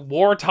don't know,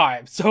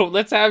 wartime. So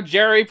let's have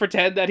Jerry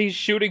pretend that he's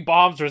shooting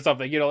bombs or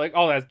something, like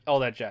all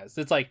that jazz.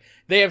 It's like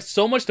they have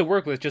so much to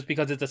work with just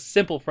because it's a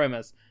simple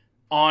premise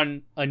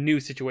on a new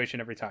situation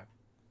every time.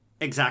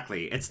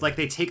 Exactly. It's like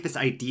they take this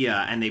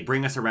idea and they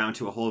bring us around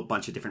to a whole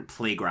bunch of different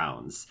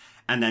playgrounds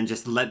and then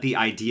just let the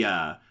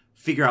idea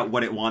figure out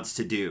what it wants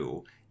to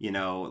do.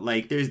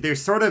 Like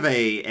there's sort of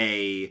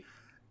a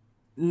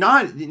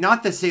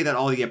not to say that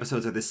all the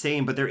episodes are the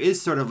same, but there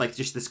is sort of like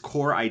just this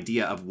core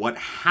idea of what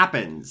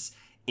happens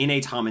in a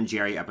Tom and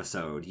Jerry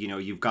episode.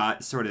 You've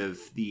got sort of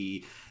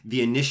the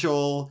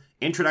initial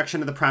introduction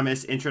of the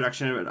premise,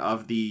 introduction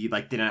of the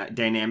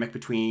dynamic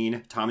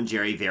between Tom and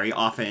Jerry. Very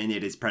often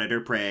it is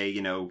predator prey,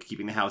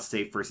 keeping the house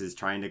safe versus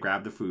trying to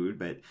grab the food,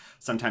 but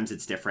sometimes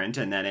it's different.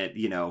 And then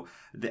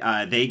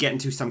they get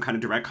into some kind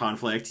of direct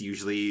conflict.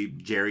 Usually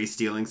Jerry's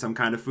stealing some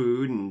kind of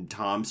food and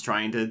Tom's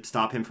trying to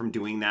stop him from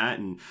doing that.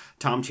 And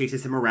Tom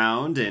chases him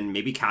around and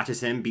maybe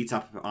catches him, beats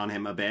up on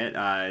him a bit.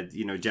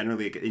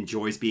 Generally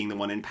enjoys being the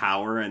one in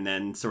power, and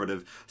then sort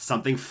of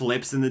something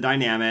flips in the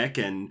dynamic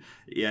and,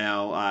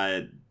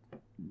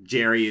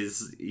 Jerry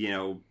is,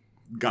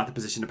 got the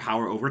position of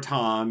power over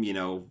Tom,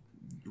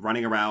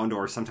 running around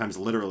or sometimes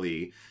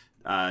literally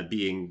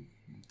being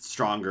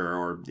stronger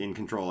or in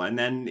control. And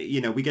then,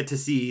 we get to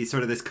see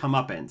sort of this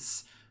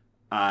comeuppance,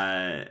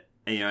 and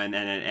it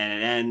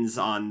ends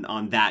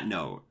on that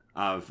note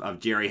of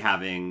Jerry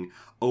having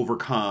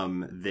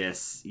overcome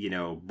this,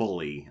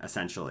 bully,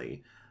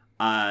 essentially.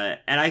 And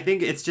I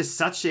think it's just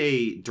such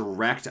a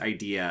direct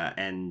idea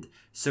and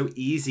so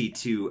easy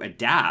to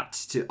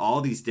adapt to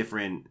all these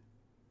different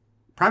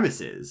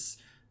premises,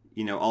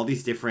 all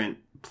these different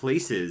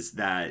places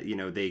that,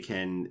 they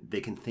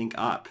can think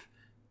up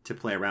to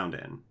play around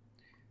in.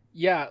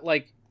 Yeah,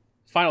 like,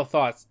 final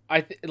thoughts.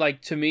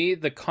 To me,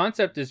 the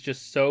concept is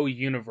just so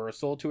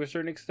universal to a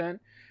certain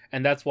extent,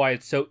 and that's why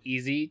it's so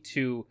easy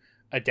to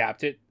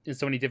adapt it in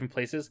so many different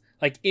places.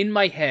 Like, in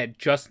my head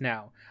just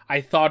now,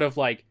 I thought of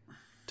like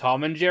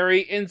Tom and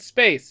Jerry in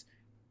space,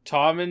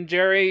 Tom and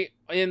Jerry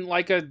in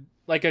like a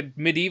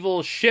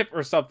medieval ship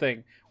or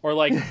something, or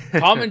like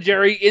Tom and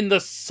Jerry in the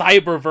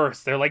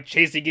cyberverse. They're like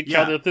chasing each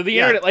other through the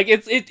internet. Like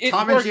it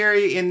Tom and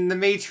Jerry in the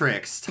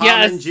Matrix. Tom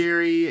and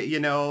Jerry,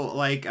 in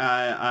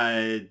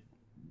the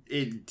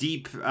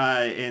deep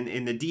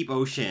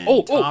ocean.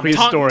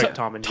 Prehistoric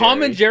Tom and Jerry.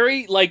 Tom and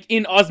Jerry, like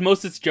in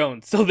Osmosis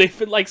Jones, so they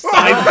fit like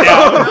sides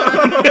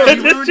down.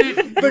 You ruined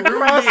it. The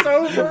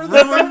crossover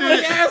that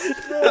nobody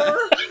asked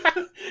for.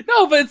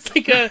 No, but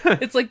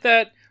it's like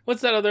that.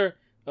 What's that other?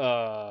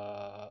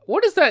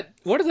 What is that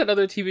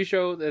other TV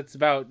show that's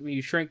about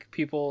you shrink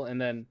people and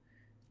then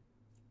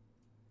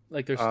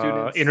like their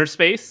students? Inner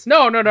Space?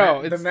 No.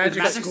 The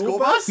Magic School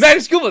Bus?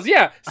 Magic School Bus,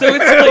 yeah. So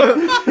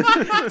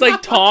it's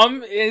like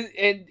Tom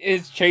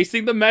is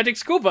chasing the Magic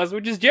School Bus,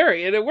 which is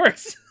Jerry, and it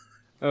works.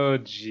 Oh,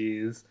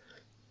 jeez.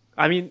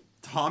 I mean,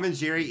 Tom and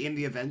Jerry in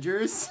the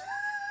Avengers?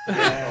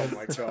 Oh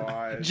my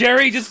god.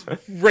 Jerry just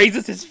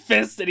raises his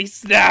fist and he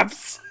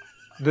snaps.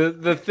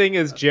 The thing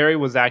is, Jerry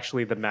was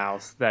actually the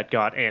mouse that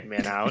got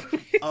Ant-Man out.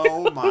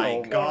 Oh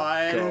my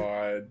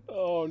god.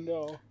 Oh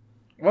no.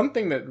 One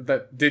thing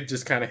that did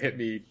just kind of hit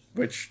me,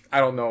 which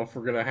I don't know if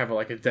we're gonna have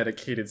like a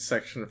dedicated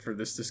section for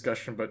this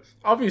discussion, but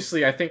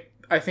obviously I think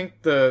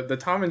the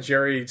Tom and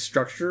Jerry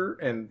structure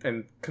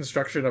and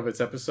construction of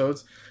its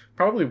episodes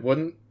probably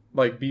wouldn't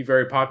like be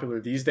very popular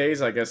these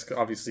days. I guess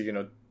obviously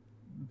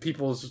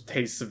people's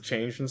tastes have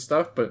changed and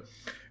stuff, but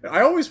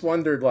I always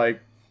wondered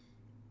like.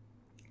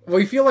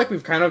 We feel like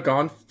we've kind of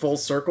gone full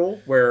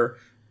circle where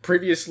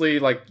previously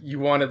like you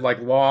wanted like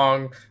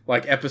long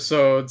like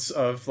episodes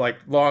of like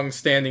long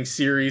standing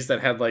series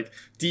that had like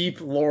deep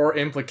lore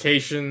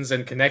implications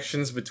and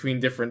connections between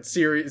different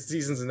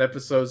seasons and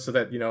episodes so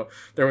that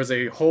there was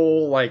a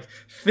whole like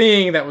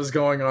thing that was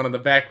going on in the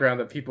background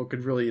that people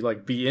could really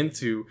like be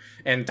into.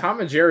 And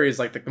Tom and Jerry is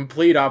like the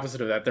complete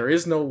opposite of that. There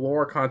is no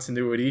lore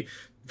continuity.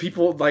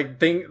 People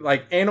think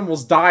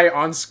animals die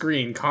on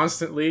screen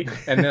constantly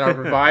and then are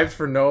revived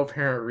for no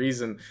apparent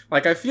reason.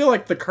 Like, I feel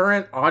like the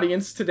current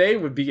audience today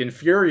would be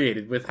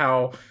infuriated with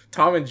how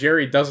Tom and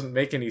Jerry doesn't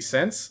make any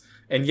sense.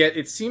 And yet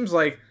it seems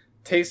like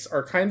tastes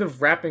are kind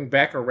of wrapping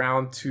back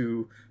around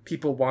to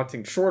people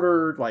wanting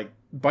shorter,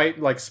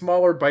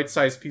 smaller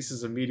bite-sized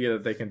pieces of media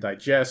that they can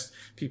digest.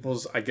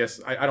 People's, I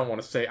guess, I don't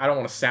want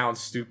to sound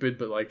stupid,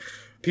 but like,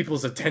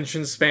 people's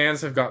attention spans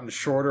have gotten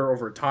shorter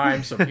over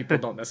time, so people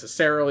don't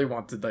necessarily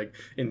want to like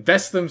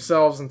invest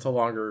themselves into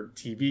longer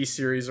TV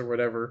series or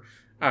whatever.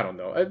 I don't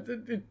know.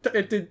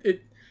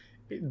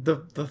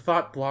 The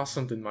thought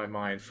blossomed in my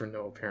mind for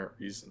no apparent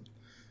reason.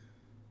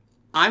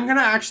 I'm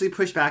gonna actually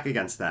push back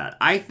against that.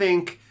 I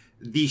think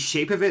the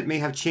shape of it may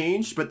have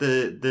changed, but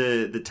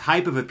the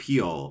type of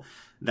appeal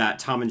that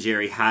Tom and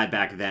Jerry had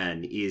back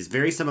then is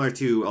very similar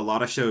to a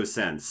lot of shows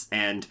since.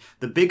 And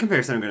the big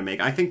comparison I'm going to make,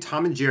 I think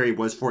Tom and Jerry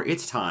was for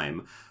its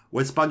time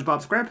what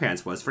SpongeBob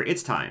SquarePants was for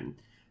its time.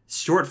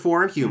 Short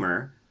form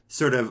humor,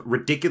 sort of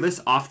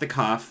ridiculous, off the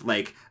cuff,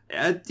 like,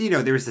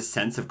 there's a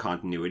sense of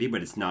continuity,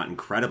 but it's not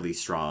incredibly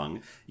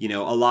strong. A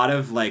lot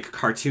of like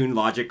cartoon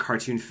logic,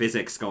 cartoon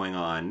physics going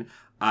on,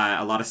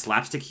 a lot of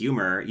slapstick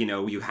humor.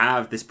 You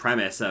have this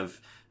premise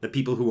of the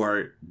people who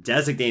are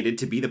designated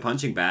to be the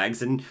punching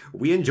bags, and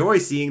we enjoy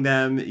seeing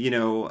them,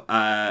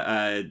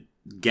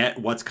 get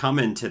what's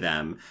coming to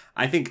them.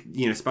 I think,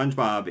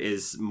 SpongeBob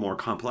is more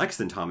complex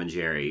than Tom and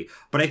Jerry,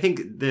 but I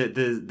think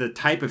the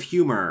type of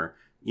humor,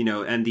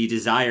 and the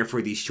desire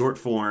for these short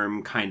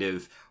form kind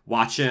of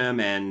watch them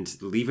and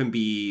leave them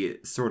be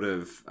sort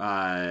of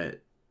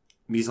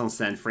mise en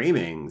scène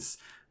framings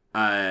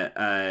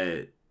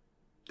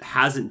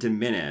hasn't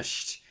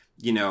diminished.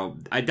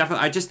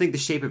 I just think the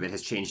shape of it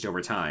has changed over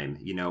time,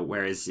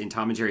 whereas in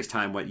Tom and Jerry's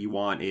time, what you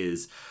want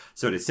is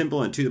sort of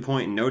simple and to the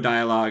point and no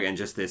dialogue and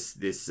just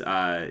this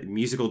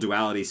musical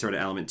duality sort of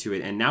element to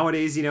it. And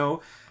nowadays,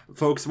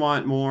 folks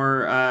want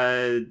more,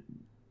 I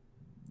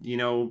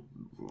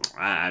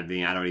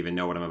mean, I don't even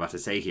know what I'm about to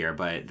say here,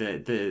 but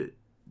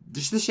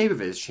just the shape of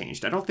it has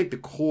changed. I don't think the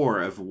core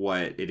of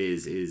what it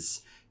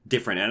is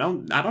different.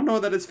 I don't know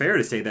that it's fair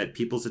to say that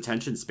people's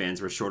attention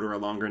spans were shorter or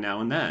longer now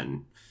and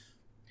then.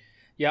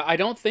 Yeah, I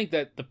don't think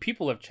that the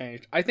people have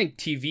changed. I think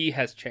TV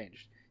has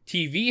changed.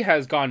 TV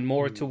has gone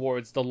more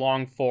towards the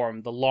long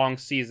form, the long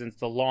seasons,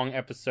 the long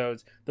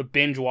episodes, the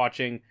binge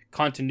watching,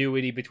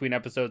 continuity between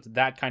episodes,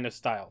 that kind of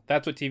style.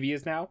 That's what TV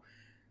is now.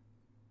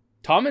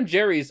 Tom and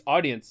Jerry's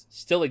audience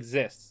still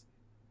exists.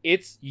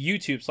 It's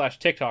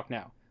YouTube/TikTok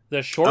now.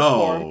 The short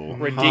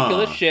form,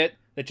 ridiculous shit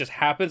that just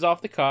happens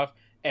off the cuff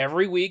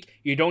every week.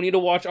 You don't need to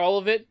watch all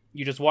of it.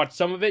 You just watch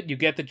some of it. You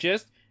get the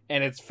gist,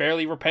 and it's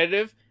fairly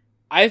repetitive.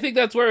 I think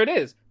that's where it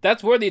is.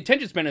 That's where the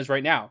attention span is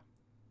right now.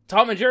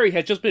 Tom and Jerry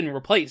has just been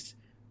replaced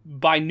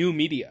by new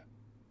media.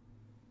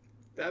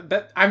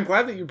 I'm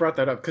glad that you brought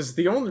that up, because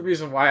the only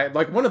reason why,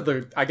 like, one of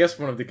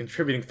the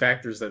contributing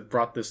factors that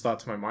brought this thought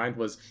to my mind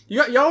was,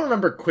 y'all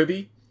remember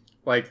Quibi?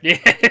 Like, the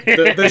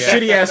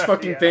shitty ass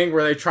fucking thing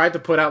where they tried to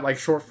put out like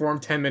short form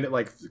 10-minute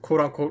like quote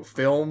unquote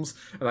films,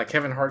 and like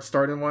Kevin Hart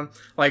starred in one.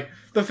 Like,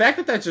 the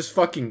fact that just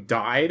fucking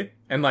died,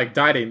 and like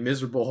died a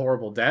miserable,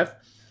 horrible death,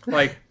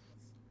 like,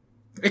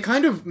 it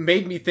kind of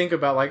made me think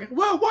about like,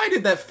 well, why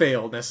did that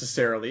fail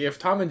necessarily? If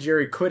Tom and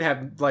Jerry could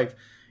have, like,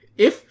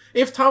 if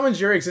Tom and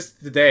Jerry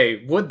existed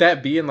today, would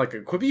that be in like a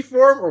Quibi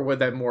form, or would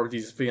that more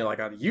just be like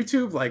on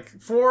YouTube like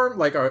form,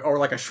 like, or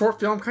like a short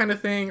film kind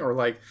of thing, or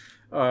like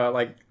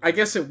I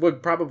guess it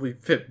would probably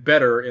fit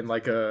better in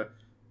like a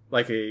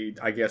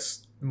I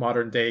guess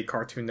modern day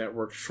Cartoon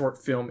Network short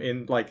film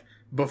in like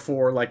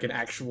before like an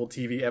actual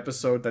TV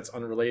episode that's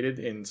unrelated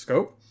in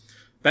scope.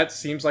 That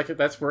seems like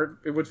that's where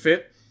it would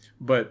fit,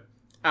 but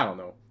I don't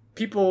know.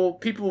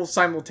 People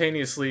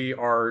simultaneously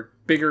are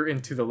bigger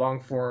into the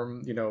long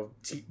form,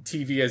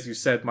 TV, as you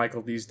said,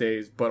 Michael, these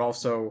days, but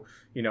also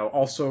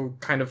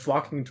kind of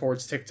flocking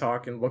towards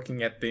TikTok and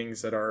looking at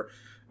things that are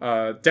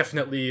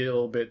definitely a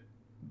little bit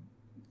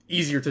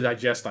easier to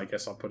digest, I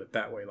guess I'll put it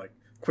that way, like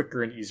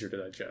quicker and easier to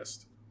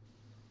digest.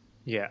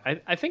 Yeah,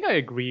 I think I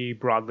agree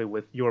broadly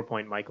with your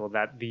point, Michael,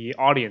 that the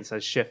audience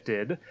has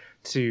shifted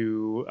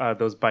to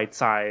those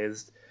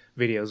bite-sized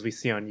videos we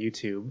see on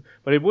YouTube.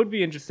 But it would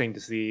be interesting to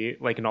see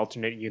like an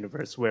alternate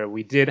universe where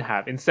we did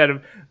have, instead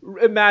of,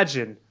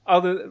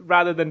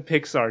 rather than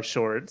Pixar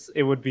shorts,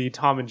 it would be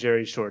Tom and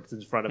Jerry shorts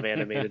in front of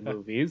animated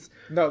movies.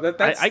 No,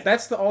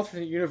 that's the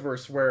alternate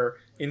universe where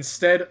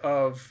instead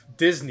of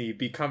Disney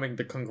becoming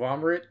the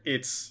conglomerate,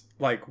 it's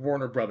like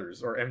Warner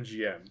Brothers or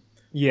MGM.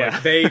 Yeah.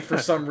 Like, they, for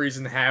some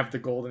reason, have the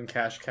golden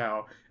cash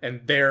cow,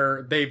 and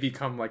they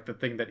become like the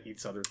thing that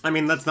eats other things. I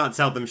mean, let's not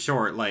sell them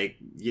short. Like,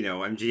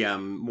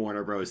 MGM,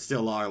 Warner Bros.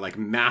 Still are like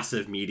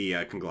massive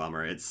media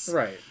conglomerates.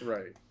 Right.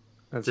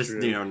 That's just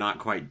true. Not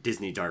quite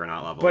Disney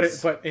juggernaut levels.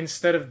 But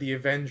instead of the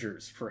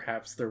Avengers,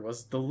 perhaps there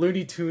was the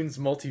Looney Tunes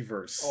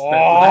multiverse.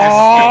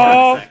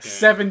 Oh, that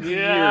 70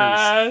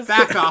 years.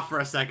 Back off for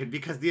a second,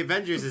 because the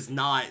Avengers is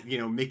not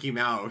Mickey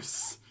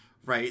Mouse.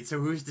 Right, so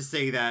who's to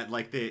say that,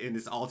 like, in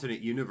this alternate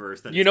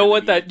universe that you know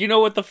what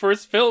the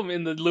first film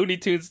in the Looney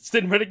Tunes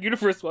cinematic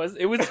universe was?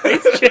 It was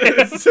Space Jam.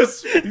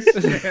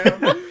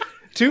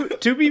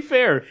 To be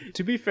fair,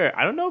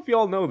 I don't know if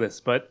y'all know this,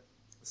 but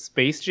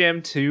Space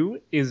Jam 2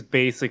 is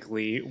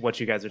basically what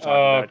you guys are talking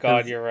about. Oh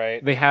god, you're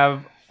right. They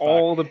have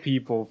all the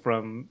people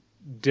from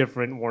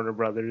different Warner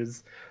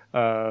Brothers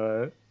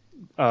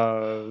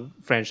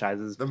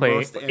franchises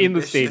playing in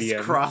the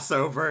stadium.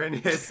 Crossover in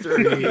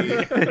history.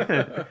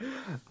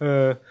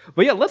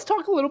 But yeah, let's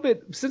talk a little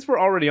bit, since we're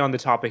already on the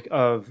topic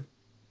of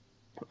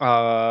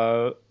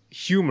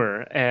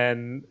humor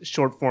and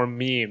short form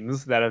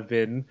memes that have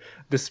been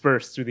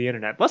dispersed through the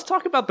internet. Let's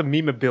talk about the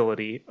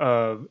memeability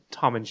of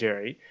Tom and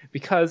Jerry,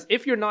 because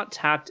if you're not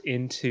tapped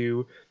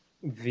into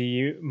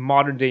the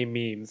modern day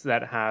memes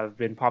that have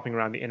been popping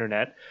around the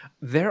internet,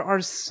 there are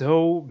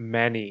so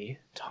many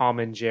Tom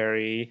and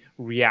Jerry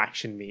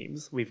reaction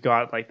memes. We've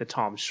got like the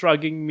Tom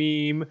shrugging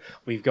meme,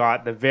 we've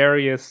got the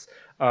various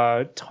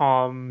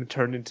Tom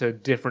turned into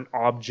different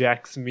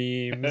objects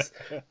memes.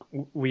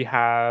 We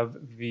have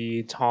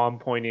the Tom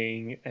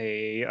pointing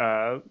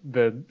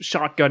the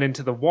shotgun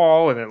into the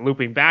wall and then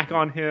looping back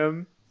on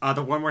him.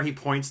 The one where he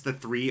points the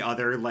 3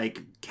 other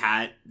like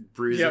cat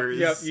bruisers.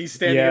 Yep. He's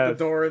standing at the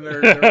door and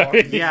they're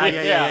walking.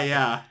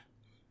 Yeah.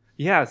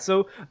 Yeah,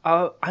 so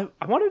I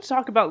wanted to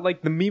talk about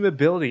like the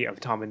memeability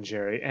of Tom and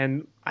Jerry,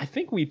 and I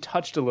think we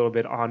touched a little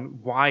bit on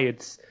why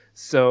it's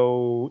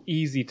so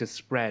easy to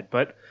spread,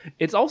 but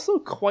it's also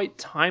quite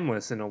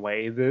timeless in a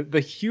way. The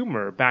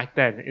humor back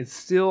then is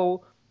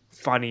still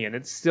funny and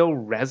it's still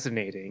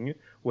resonating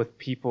with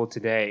people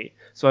today.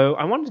 So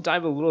I wanted to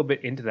dive a little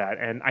bit into that,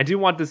 and I do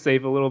want to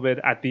save a little bit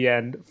at the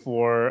end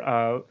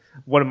for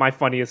one of my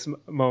funniest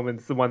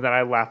moments, the one that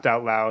I laughed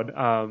out loud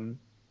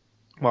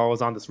while I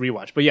was on this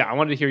rewatch. But yeah, I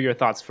wanted to hear your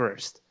thoughts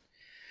first.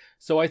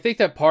 So I think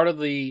that part of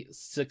the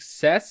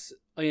success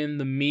in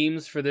the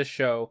memes for this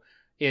show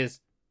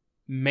is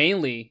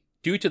mainly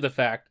due to the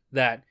fact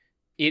that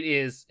it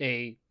is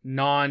a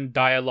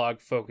non-dialogue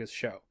focused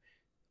show.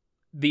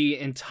 The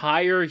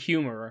entire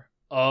humor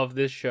of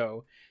this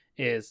show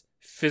is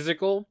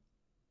physical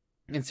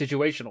and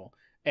situational.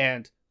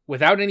 And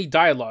without any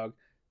dialogue,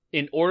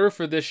 in order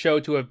for this show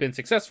to have been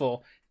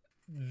successful,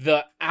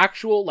 the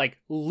actual, like,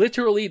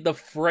 literally the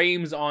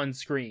frames on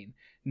screen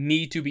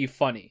need to be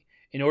funny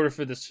in order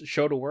for this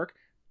show to work.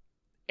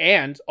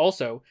 And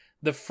also,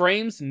 the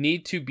frames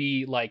need to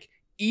be, like,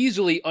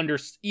 easily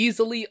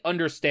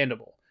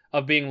understandable,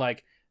 of being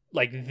like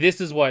this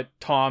is what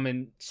Tom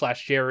and /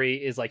 Jerry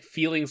is like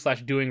feeling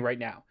 / doing right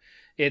now.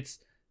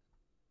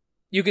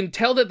 You can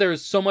tell that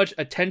there's so much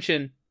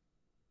attention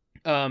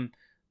to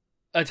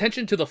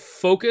the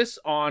focus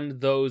on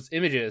those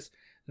images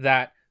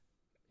that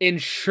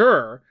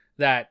ensure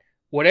that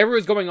whatever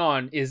is going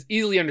on is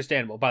easily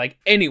understandable by like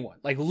anyone.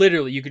 Like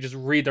literally, you could just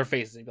read their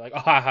faces and be like, "Oh,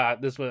 haha,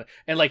 this one."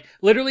 And like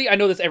literally, I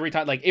know this every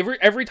time. Like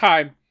every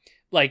time,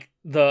 like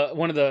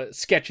one of the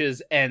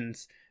sketches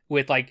ends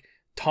with like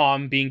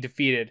Tom being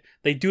defeated,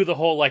 they do the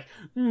whole like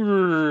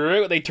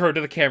they turn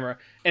to the camera,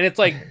 and it's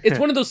like it's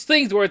one of those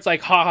things where it's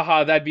like, "Ha ha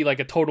ha," that'd be like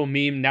a total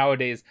meme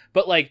nowadays.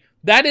 But like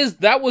that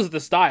was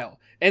the style,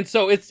 and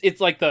so it's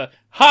like the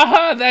 "ha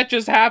ha that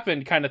just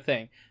happened" kind of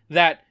thing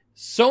that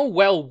so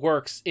well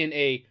works in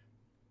a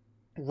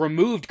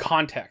removed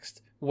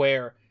context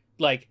where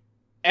like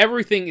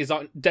everything is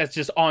on that's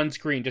just on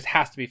screen just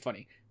has to be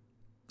funny.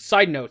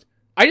 Side note,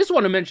 I just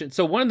want to mention,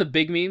 so one of the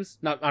big memes,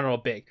 I don't know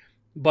big,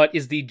 but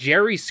is the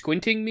Jerry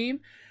squinting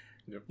meme.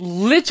 Yep.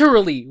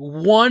 Literally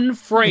one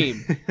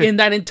frame in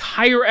that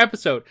entire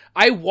episode.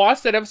 I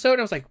watched that episode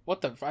and I was like,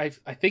 what the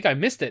I think I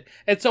missed it.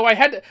 And so I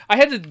had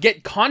to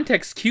get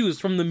context cues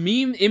from the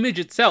meme image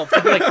itself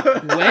to be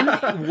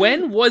like,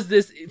 when was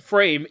this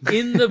frame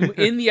in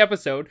the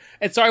episode?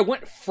 And so I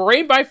went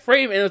frame by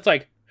frame and it's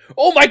like,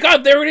 oh my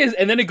god, there it is,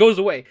 and then it goes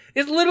away.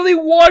 It's literally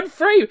one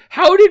frame.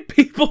 How did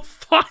people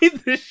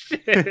find this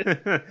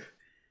shit?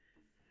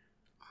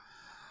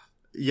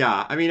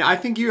 Yeah, I mean, I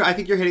think you're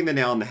hitting the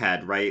nail on the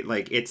head, right?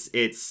 Like it's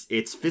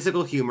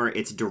physical humor,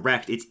 it's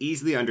direct, it's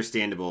easily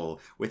understandable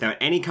without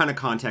any kind of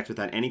context,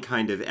 without any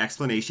kind of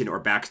explanation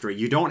or backstory.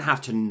 You don't have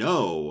to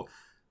know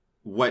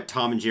what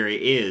Tom and Jerry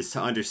is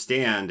to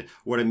understand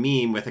what a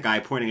meme with a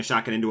guy pointing a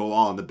shotgun into a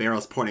wall and the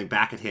barrel's pointing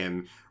back at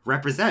him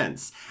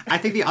represents. I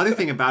think the other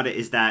thing about it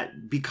is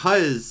that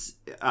because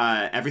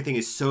everything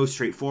is so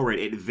straightforward,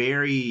 it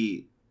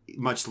very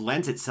much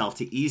lends itself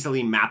to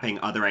easily mapping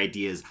other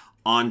ideas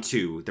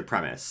onto the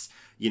premise.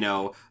 You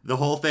know, the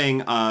whole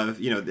thing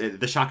of, you know,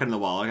 the shotgun in the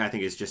wall, I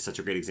think is just such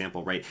a great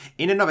example, right?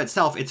 In and of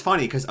itself, it's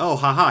funny because, oh,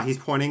 haha, he's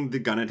pointing the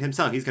gun at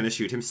himself. He's going to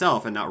shoot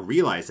himself and not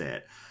realize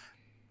it.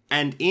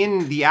 And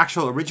in the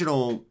actual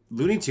original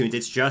Looney Tunes,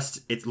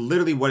 it's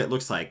literally what it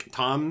looks like.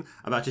 Tom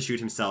about to shoot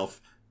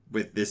himself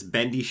with this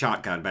bendy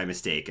shotgun by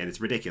mistake, and it's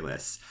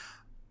ridiculous.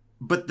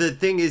 But the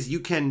thing is,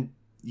 you can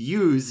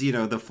use, you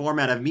know, the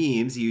format of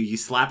memes. You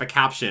slap a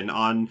caption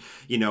on,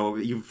 you know,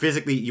 you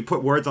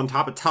put words on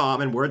top of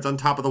Tom and words on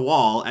top of the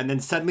wall, and then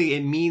suddenly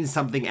it means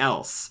something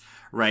else,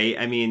 right?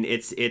 I mean,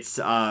 it's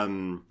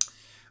oh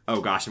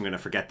gosh, I'm gonna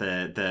forget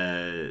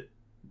the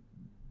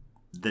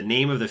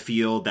name of the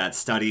field that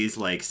studies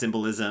like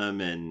symbolism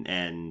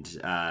and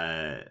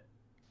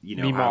you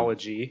know,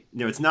 memology.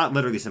 No, it's not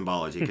literally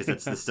symbology, because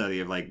it's the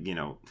study of like, you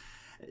know,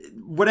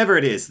 whatever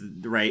it is,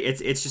 right?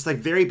 It's just like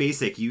very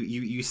basic.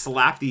 You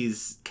slap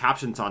these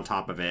captions on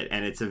top of it,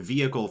 and it's a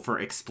vehicle for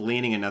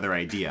explaining another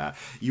idea.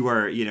 You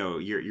are, you know,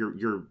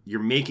 you're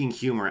making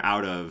humor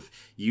out of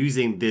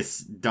using this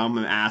dumb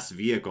ass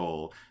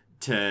vehicle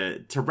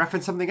to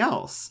reference something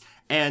else.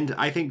 And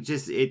I think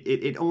just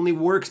it only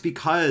works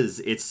because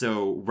it's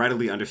so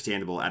readily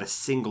understandable at a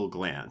single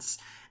glance.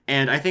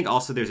 And I think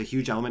also there's a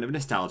huge element of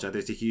nostalgia.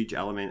 There's a huge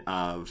element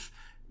of,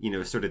 you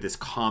know, sort of this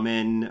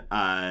common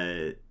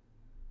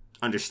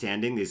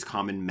understanding, this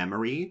common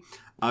memory.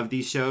 of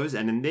these shows.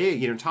 And then they,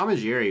 Tom and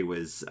Jerry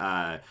was,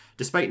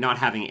 despite not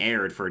having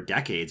aired for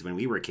decades when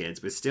we were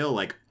kids, was still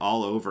like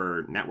all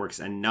over networks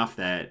enough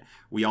that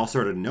we all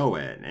sort of know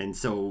it. And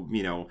so,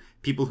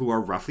 people who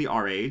are roughly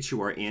our age,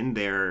 who are in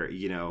their,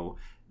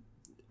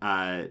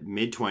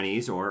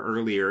 mid-20s or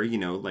earlier,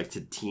 like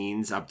to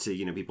teens up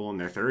to, people in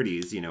their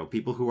 30s,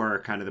 people who are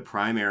kind of the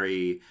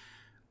primary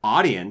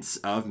audience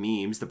of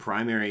memes, the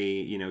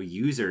primary,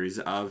 users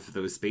of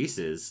those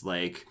spaces,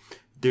 like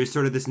there's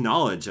sort of this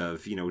knowledge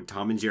of,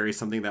 Tom and Jerry is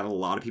something that a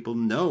lot of people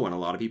know and a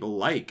lot of people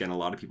like and a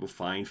lot of people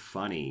find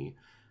funny.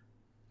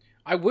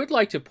 I would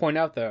like to point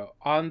out, though,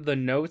 on the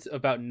notes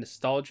about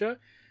nostalgia,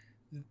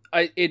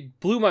 it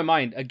blew my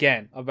mind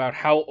again about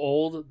how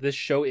old this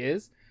show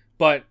is.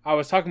 But I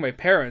was talking to my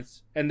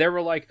parents, and they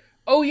were like,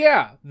 "Oh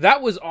yeah,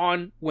 that was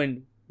on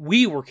when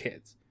we were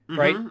kids,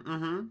 right?"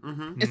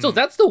 And so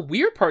that's the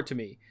weird part to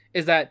me,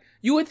 is that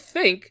you would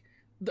think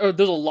there's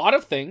a lot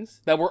of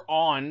things that were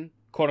on,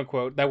 quote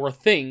unquote, that were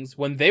things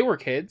when they were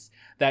kids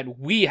that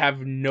we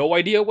have no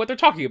idea what they're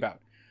talking about.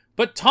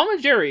 But Tom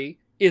and Jerry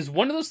is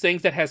one of those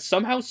things that has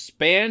somehow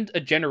spanned a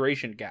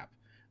generation gap.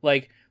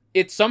 Like,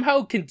 it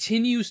somehow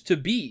continues to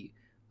be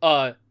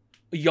a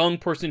young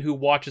person who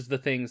watches the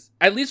things,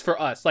 at least for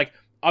us. Like,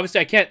 obviously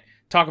I can't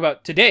talk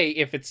about today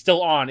if it's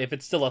still on, if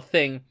it's still a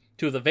thing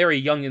to the very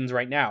youngins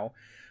right now.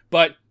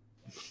 But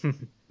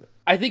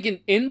I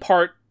think in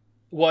part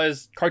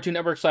was Cartoon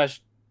Network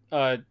slash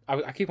I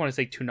keep wanting to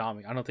say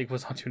Toonami. I don't think it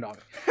was on Toonami.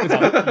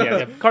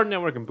 Yeah, Cartoon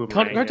Network and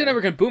Boomerang. Cartoon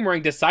Network and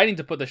Boomerang deciding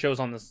to put the shows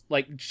on this,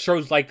 like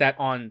shows like that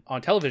on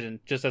television,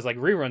 just as like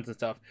reruns and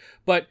stuff.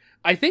 But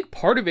I think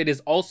part of it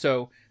is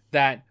also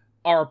that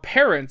our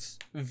parents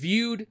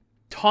viewed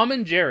Tom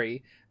and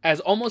Jerry as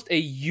almost a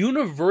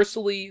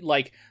universally,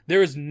 like,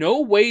 there is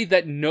no way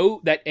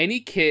that any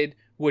kid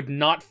would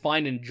not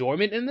find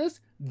enjoyment in this.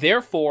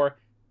 Therefore,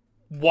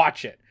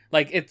 watch it.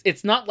 Like,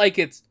 it's not like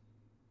it's,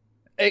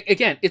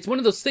 again, it's one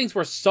of those things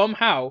where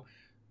somehow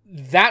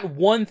that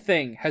one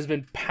thing has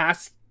been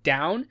passed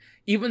down,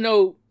 even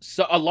though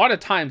a lot of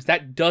times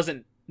that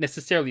doesn't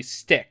necessarily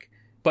stick,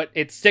 but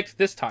it sticks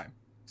this time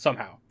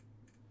somehow.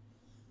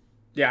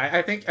 Yeah,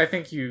 I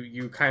think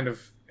you kind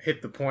of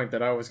hit the point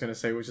that I was going to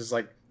say, which is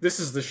like, this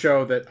is the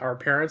show that our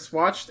parents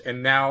watched,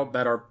 and now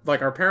that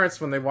our parents,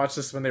 when they watched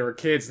this when they were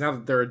kids, now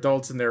that they're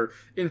adults and they're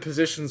in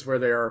positions where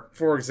they are,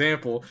 for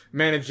example,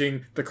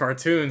 managing the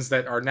cartoons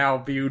that are now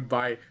viewed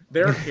by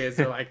their kids,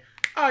 they're like,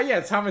 oh yeah,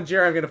 Tom and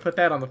Jerry, I'm going to put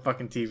that on the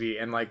fucking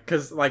TV, and like,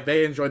 cause like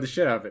they enjoyed the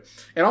shit out of it.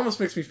 It almost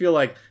makes me feel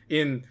like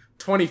in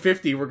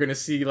 2050 we're going to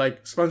see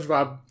like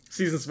SpongeBob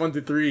seasons 1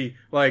 to 3,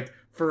 like,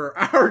 for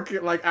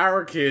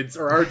our kids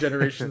or our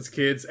generation's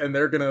kids, and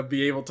they're gonna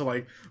be able to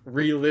like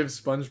relive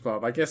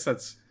SpongeBob. I guess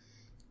that's,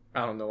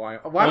 I don't know why.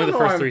 Only the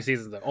first 3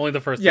 seasons, though. Only the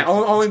first. Yeah,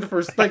 only the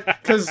first. Like,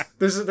 because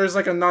there's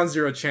like a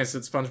non-zero chance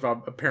that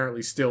SpongeBob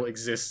apparently still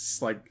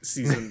exists, like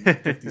season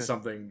 50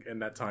 something in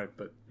that time,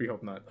 but we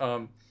hope not.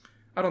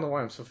 I don't know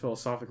why I'm so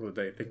philosophical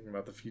today, thinking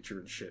about the future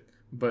and shit.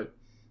 But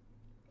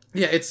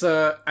yeah, it's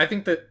I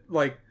think that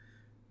like,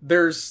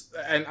 there's,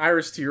 and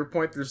Iris, to your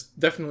point, there's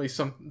definitely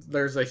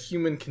there's a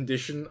human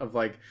condition of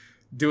like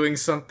doing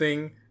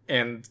something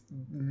and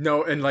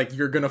like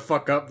you're gonna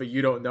fuck up but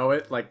you don't know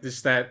it, like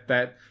just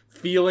that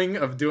feeling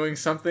of doing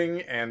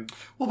something. And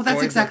well, but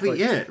that's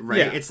exactly it, right?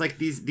 Yeah. It's like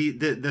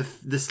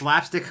the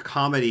slapstick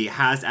comedy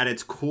has at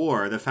its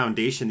core, the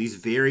foundation, these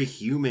very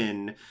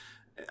human,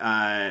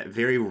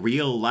 very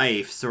real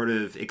life sort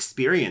of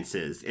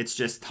experiences. It's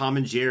just Tom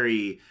and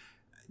Jerry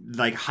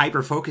like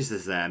hyper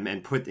focuses them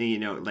and put,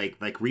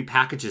 like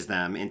repackages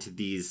them into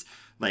these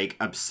like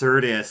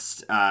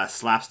absurdist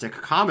slapstick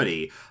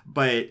comedy.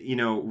 But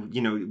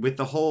with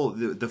the whole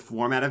the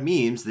format of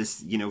memes, this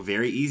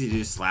very easy to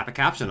just slap a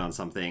caption on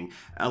something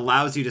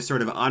allows you to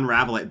sort of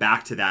unravel it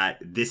back to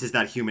this is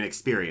that human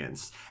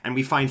experience, and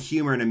we find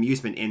humor and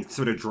amusement in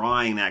sort of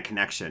drawing that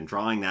connection,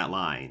 drawing that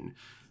line.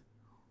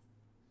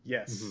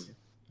 Yes,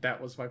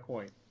 that was my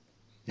point.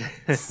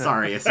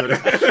 Sorry, I sort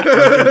of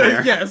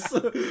there. Yes.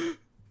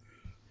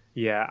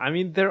 Yeah, I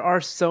mean, there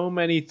are so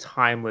many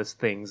timeless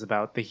things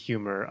about the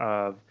humor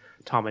of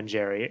Tom and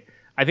Jerry.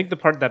 I think the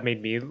part that made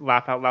me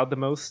laugh out loud the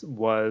most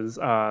was,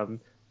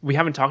 we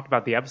haven't talked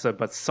about the episode,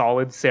 but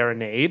Solid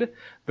Serenade,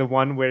 the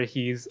one where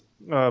he's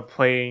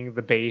playing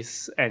the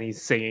bass and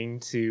he's singing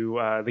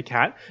to the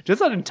cat. Just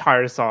that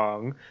entire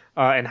song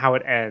and how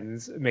it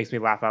ends makes me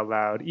laugh out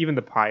loud. Even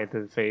the pie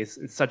to the face,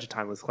 it's such a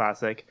timeless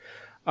classic.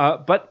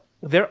 But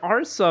there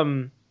are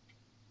some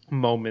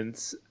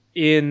moments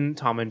in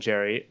Tom and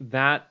Jerry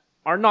that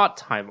are not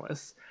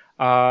timeless,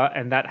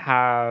 and that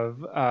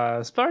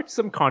have sparked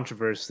some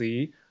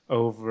controversy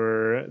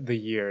over the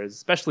years,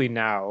 especially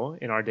now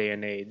in our day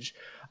and age.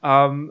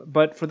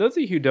 But for those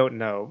of you who don't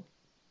know,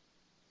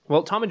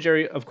 well, Tom and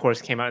Jerry, of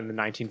course, came out in the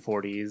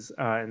 1940s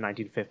and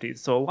 1950s.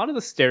 So a lot of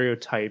the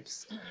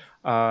stereotypes,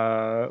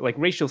 like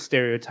racial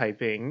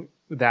stereotyping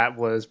that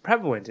was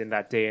prevalent in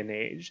that day and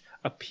age,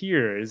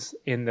 appears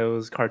in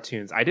those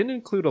cartoons. I didn't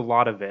include a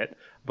lot of it,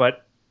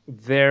 but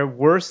there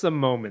were some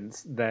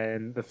moments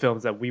then the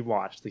films that we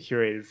watched, the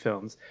curated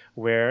films,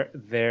 where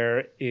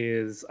there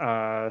is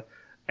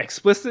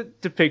explicit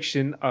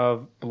depiction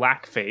of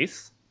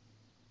blackface,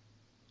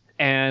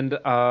 and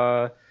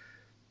there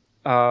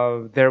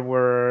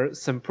were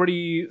some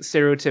pretty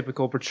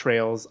stereotypical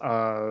portrayals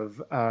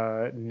of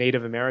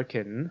Native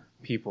American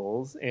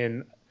peoples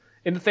in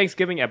the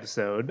Thanksgiving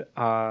episode,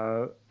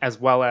 as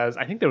well as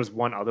I think there was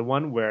one other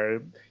one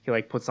where he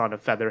like puts on a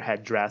feather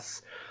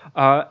headdress,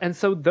 and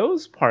so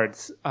those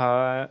parts,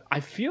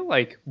 I feel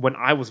like when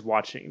I was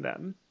watching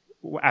them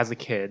as a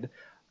kid,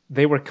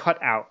 they were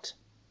cut out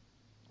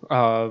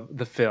of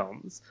the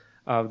films,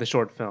 of the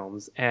short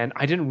films, and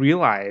I didn't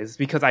realize,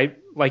 because I,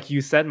 like you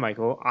said,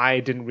 Michael,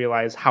 I didn't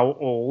realize how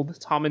old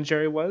Tom and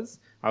Jerry was.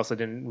 I also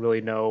didn't really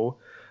know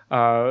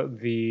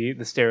the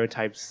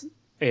stereotypes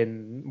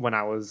when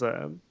I was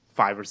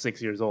 5 or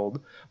 6 years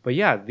old. But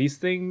yeah, these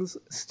things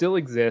still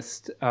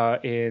exist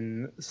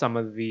in some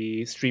of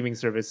the streaming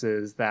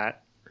services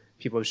that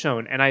people have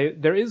shown.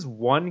 And there is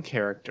one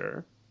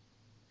character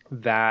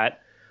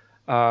that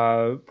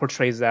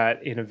portrays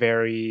that in a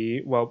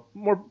very, well,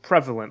 more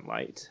prevalent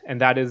light,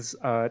 and that is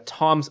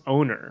Tom's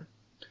owner.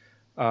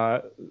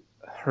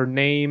 Her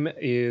name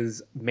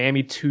is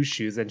Mammy Two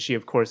Shoes, and she,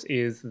 of course,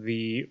 is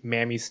the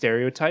Mammy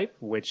stereotype,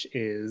 which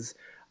is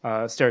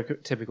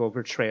stereotypical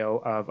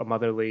portrayal of a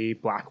motherly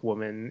black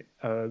woman,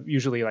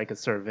 usually like a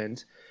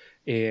servant,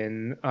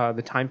 in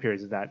the time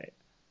periods of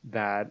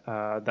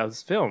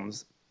those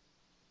films.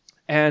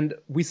 And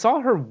we saw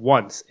her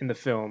once in the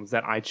films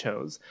that I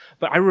chose,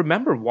 but I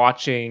remember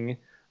watching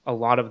a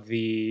lot of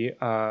the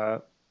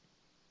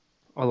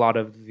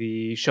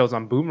shows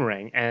on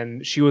Boomerang,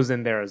 and she was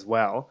in there as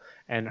well.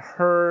 And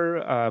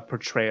her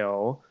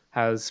portrayal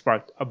has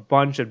sparked a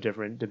bunch of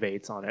different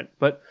debates on it.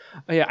 But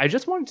yeah, I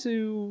just wanted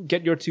to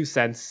get your 2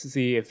 cents to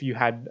see if you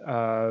had.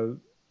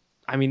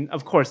 I mean,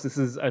 of course, this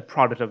is a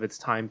product of its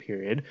time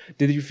period.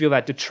 Did you feel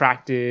that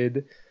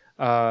detracted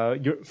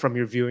from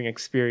your viewing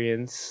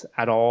experience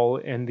at all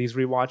in these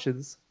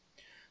rewatches?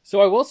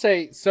 So I will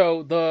say,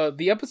 so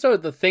the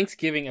episode, the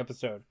Thanksgiving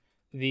episode,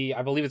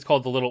 I believe it's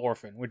called The Little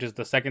Orphan, which is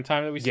the second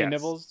time that we see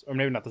Nibbles, or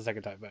maybe not the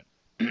second time, but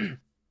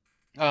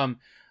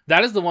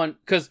that is the one,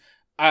 because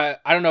I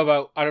don't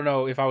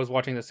know if I was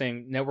watching the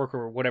same network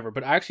or whatever,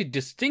 but I actually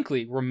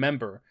distinctly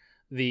remember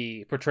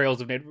the portrayals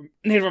of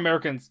Native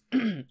Americans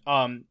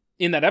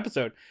in that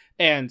episode,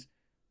 and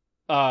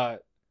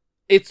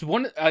it's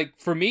one, like,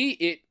 for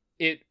me,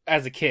 it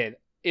as a kid,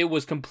 it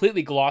was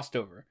completely glossed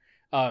over,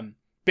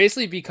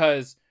 basically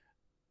because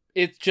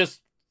it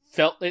just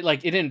felt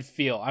like it didn't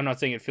feel, I'm not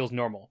saying it feels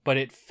normal, but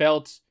it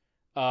felt,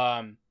 what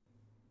am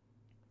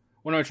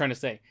I trying to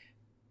say?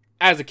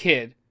 As a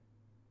kid,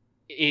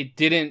 it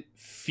didn't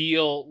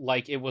feel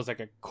like it was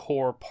like a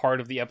core part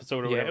of the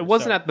episode or whatever. It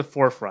wasn't at the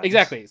forefront.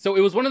 Exactly. So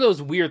it was one of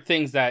those weird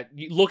things that,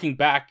 looking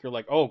back, you're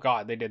like, oh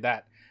god, they did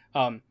that.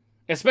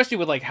 Especially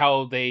with like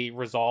how they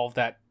resolved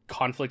that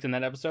conflict in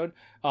that episode.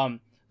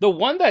 The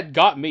one that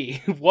got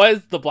me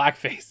was the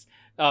blackface.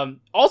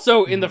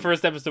 Also in the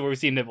first episode where we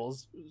see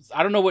Nibbles.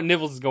 I don't know what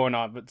Nibbles is going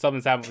on, but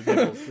something's happened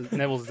with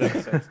Nibbles'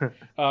 episodes.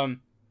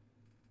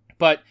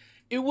 But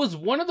it was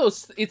one of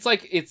those, it's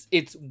like,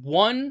 it's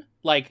one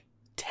like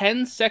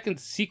 10-second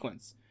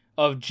sequence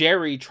of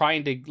Jerry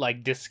trying to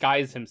like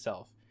disguise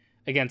himself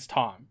against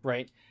Tom,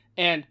 right?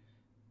 And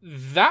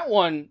that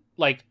one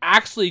like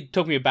actually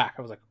took me aback.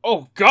 I was like,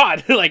 oh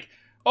god, like,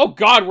 oh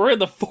god, we're in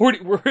the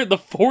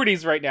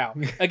 40s right now.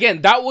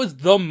 Again, that was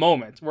the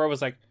moment where I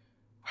was like,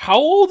 how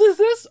old is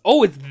this?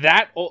 Oh, it's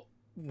that old.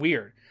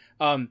 Weird.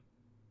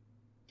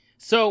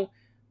 So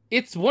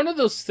it's one of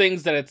those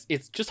things that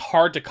it's just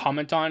hard to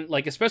comment on,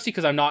 like, especially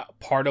because I'm not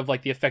part of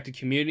like the affected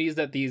communities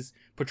that these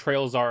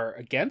portrayals are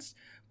against.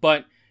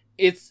 But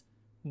it's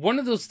one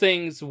of those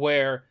things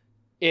where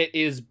it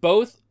is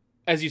both,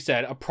 as you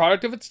said, a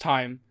product of its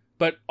time,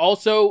 but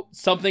also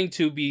something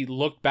to be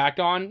looked back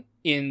on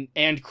and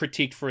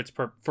critiqued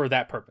for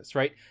that purpose,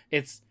 right?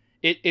 It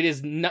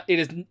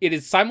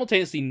is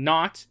simultaneously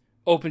not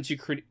open to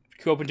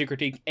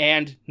critique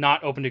and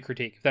not open to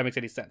critique, if that makes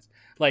any sense.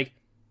 Like,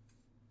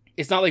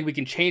 it's not like we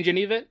can change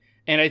any of it,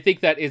 and I think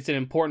that it's an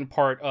important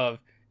part of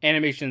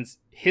animation's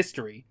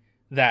history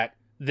that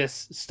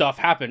this stuff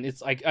happened.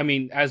 It's like, I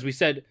mean, as we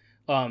said,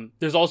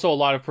 there's also a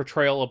lot of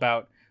portrayal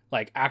about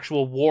like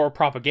actual war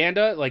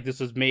propaganda. Like, this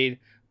was made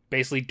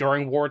basically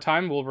during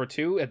wartime, World War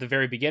II, at the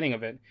very beginning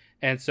of it.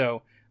 And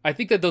so I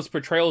think that those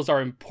portrayals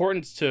are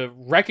important to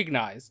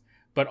recognize,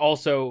 but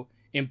also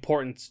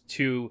important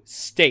to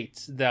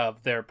state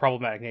their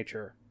problematic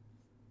nature.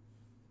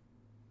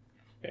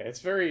 Yeah, it's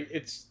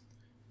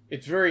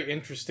very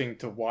interesting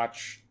to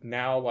watch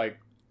now, like,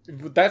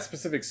 that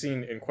specific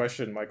scene in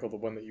question, Michael, the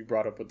one that you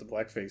brought up with the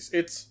blackface.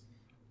 It's,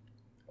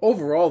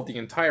 overall, the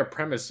entire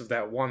premise of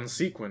that one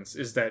sequence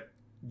is that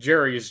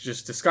Jerry is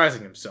just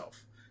disguising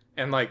himself.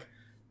 And, like,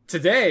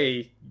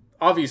 today,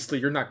 obviously,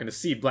 you're not going to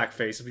see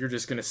blackface if you're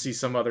just going to see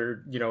some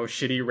other,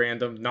 shitty,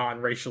 random,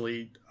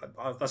 non-racially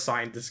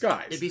assigned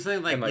disguise. It'd be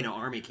something like,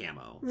 army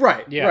camo.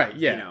 Right, yeah. right,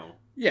 yeah.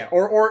 Yeah,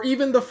 or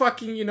even the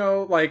fucking, you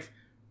know, like,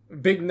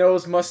 big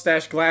nose,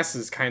 mustache,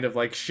 glasses kind of,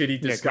 like, shitty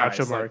disguise. Groucho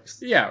Like, Marx.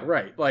 yeah,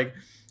 right. Like,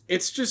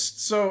 it's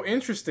just so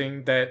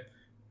interesting that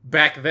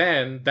back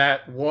then,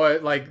 that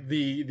what, like,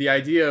 the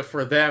idea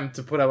for them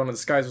to put out one of the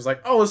disguises was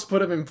like, oh, let's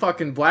put him in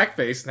fucking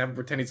blackface and have him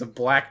pretend he's a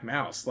black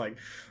mouse. Like,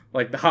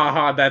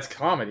 haha, that's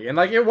comedy. And,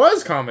 like, it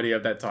was comedy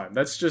at that time.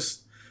 That's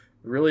just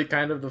really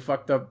kind of the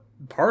fucked up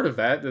part of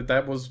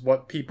that was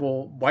what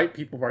white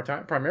people of our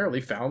time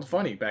primarily found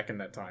funny back in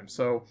that time.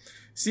 So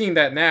seeing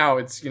that now,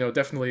 it's, you know,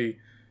 definitely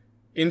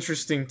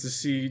interesting to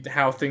see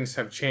how things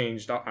have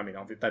changed. I mean,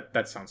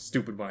 that sounds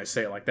stupid when I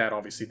say it like that.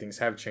 Obviously things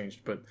have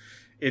changed, but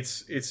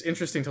it's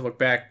interesting to look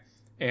back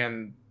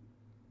and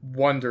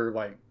wonder,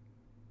 like,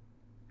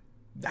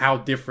 how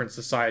different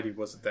society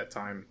was at that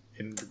time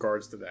in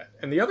regards to that.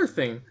 And the other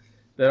thing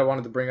that I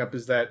wanted to bring up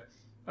is that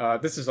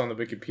this is on the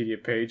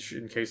Wikipedia page,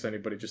 in case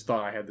anybody just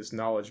thought I had this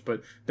knowledge,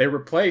 but they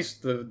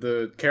replaced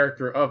the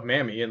character of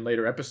Mammy in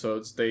later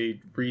episodes. They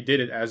redid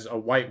it as a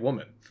white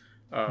woman.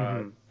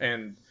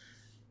 And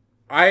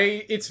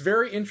it's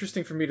very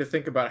interesting for me to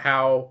think about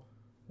how,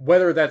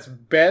 whether that's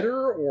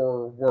better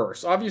or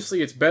worse.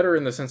 Obviously, it's better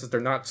in the sense that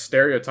they're not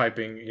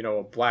stereotyping, you know,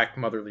 a black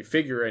motherly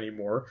figure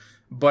anymore,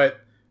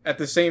 but at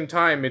the same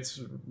time,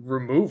 it's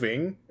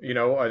removing, you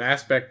know, an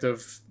aspect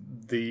of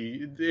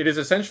it is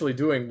essentially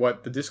doing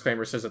what the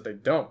disclaimer says that they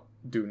don't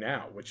do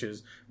now, which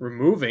is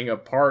removing a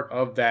part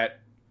of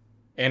that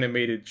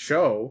animated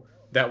show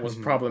that was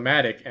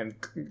problematic and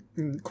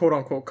quote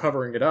unquote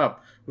covering it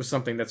up with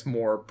something that's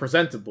more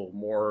presentable,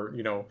 more,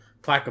 you know,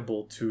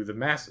 placable to the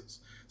masses.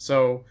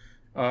 So,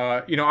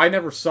 you know, I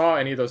never saw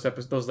any of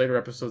those later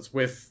episodes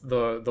with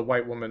the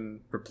white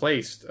woman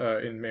replaced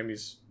in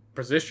Mammy's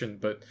position,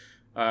 but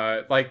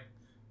like,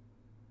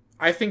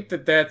 I think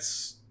that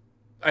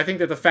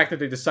the fact that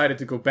they decided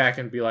to go back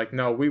and be like,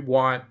 no, we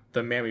want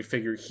the Mammy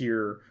figure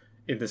here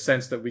in the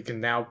sense that we can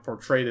now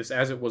portray this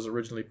as it was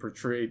originally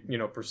portrayed, you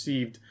know,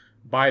 perceived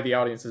by the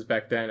audiences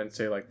back then, and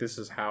say, like, this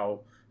is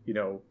how, you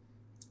know,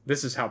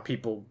 this is how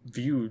people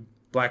viewed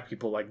black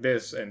people like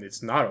this, and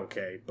it's not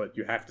okay, but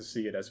you have to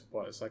see it as it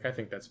was. Like, I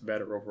think that's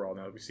better overall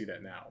now that we see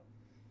that now.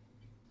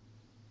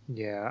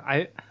 Yeah,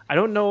 I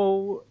don't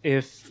know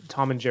if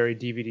Tom and Jerry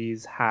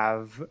DVDs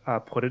have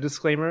put a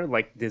disclaimer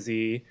like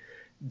Disney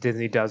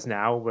does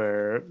now,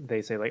 where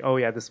they say, like, oh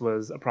yeah, this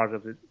was a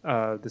product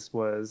of this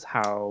was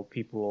how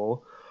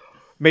people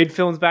made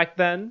films back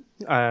then.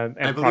 And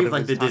I believe,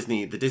 like, the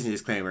Disney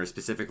disclaimer,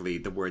 specifically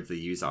the words they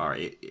use are,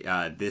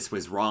 this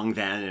was wrong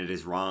then and it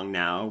is wrong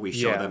now. We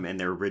show them in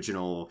their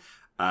original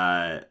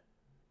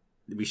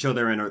we show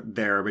them in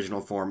their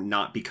original form,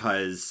 not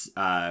because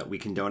we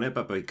condone it,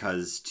 but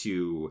because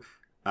to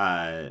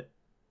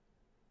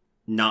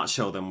not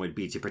show them would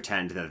be to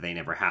pretend that they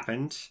never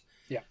happened.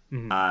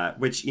 Yeah.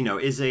 Which, you know,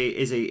 is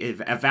a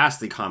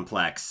vastly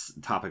complex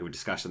topic of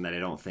discussion that I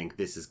don't think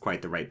this is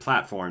quite the right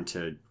platform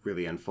to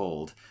really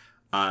unfold.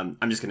 I'm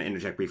just going to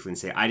interject briefly and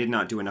say I did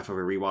not do enough of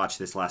a rewatch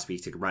this last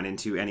week to run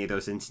into any of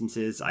those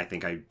instances. I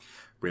think I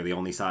really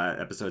only saw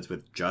episodes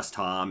with just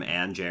Tom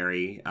and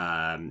Jerry,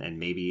 and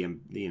maybe,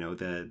 you know,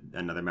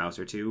 another mouse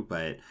or two.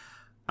 But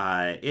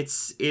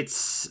it's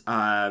the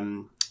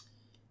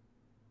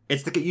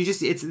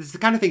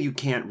kind of thing you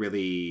can't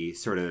really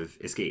sort of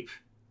escape,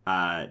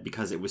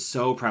 because it was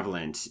so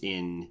prevalent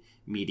in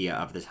media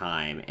of the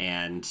time.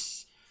 And,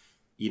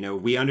 you know,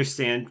 we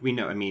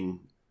know. I mean,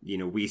 you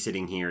know, we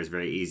sitting here is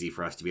very easy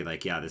for us to be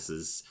like, yeah, this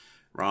is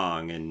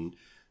wrong. And,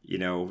 you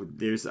know,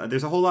 there's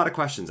a whole lot of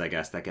questions, I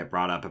guess, that get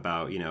brought up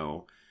about, you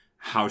know,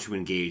 how to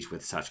engage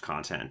with such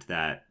content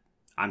that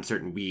I'm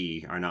certain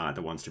we are not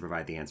the ones to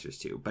provide the answers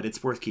to, but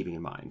it's worth keeping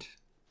in mind.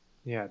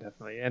 Yeah,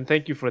 definitely. And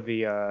thank you for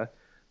the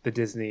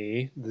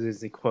Disney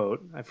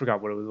quote. I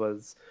forgot what it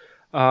was.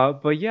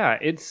 But yeah,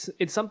 it's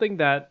something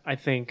that I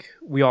think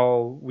we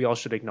all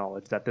should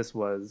acknowledge, that this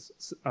was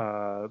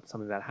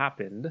something that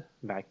happened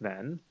back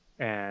then,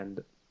 and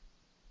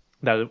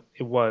that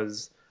it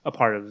was a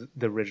part of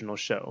the original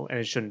show, and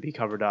it shouldn't be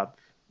covered up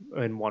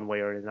in one way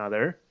or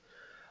another.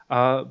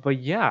 But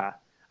yeah,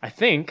 I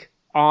think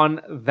on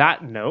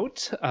that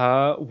note,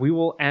 we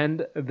will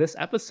end this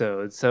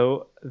episode.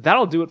 So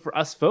that'll do it for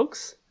us,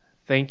 folks.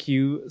 Thank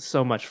you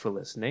so much for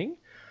listening.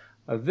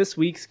 This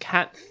week's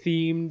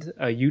cat-themed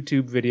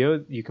YouTube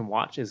video you can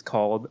watch is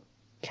called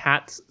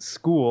Cat's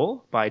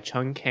School by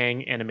Chung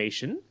Kang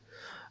Animation.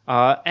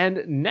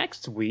 And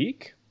next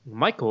week,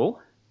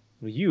 Michael,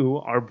 you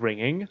are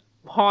bringing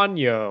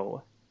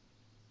Ponyo,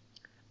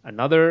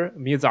 another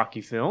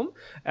Miyazaki film.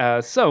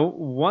 So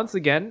once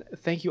again,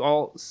 thank you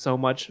all so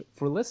much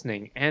for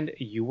listening, and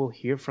you will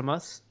hear from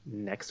us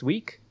next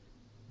week.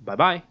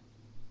 Bye-bye.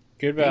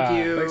 Goodbye.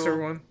 Thank you. Thanks,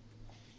 everyone.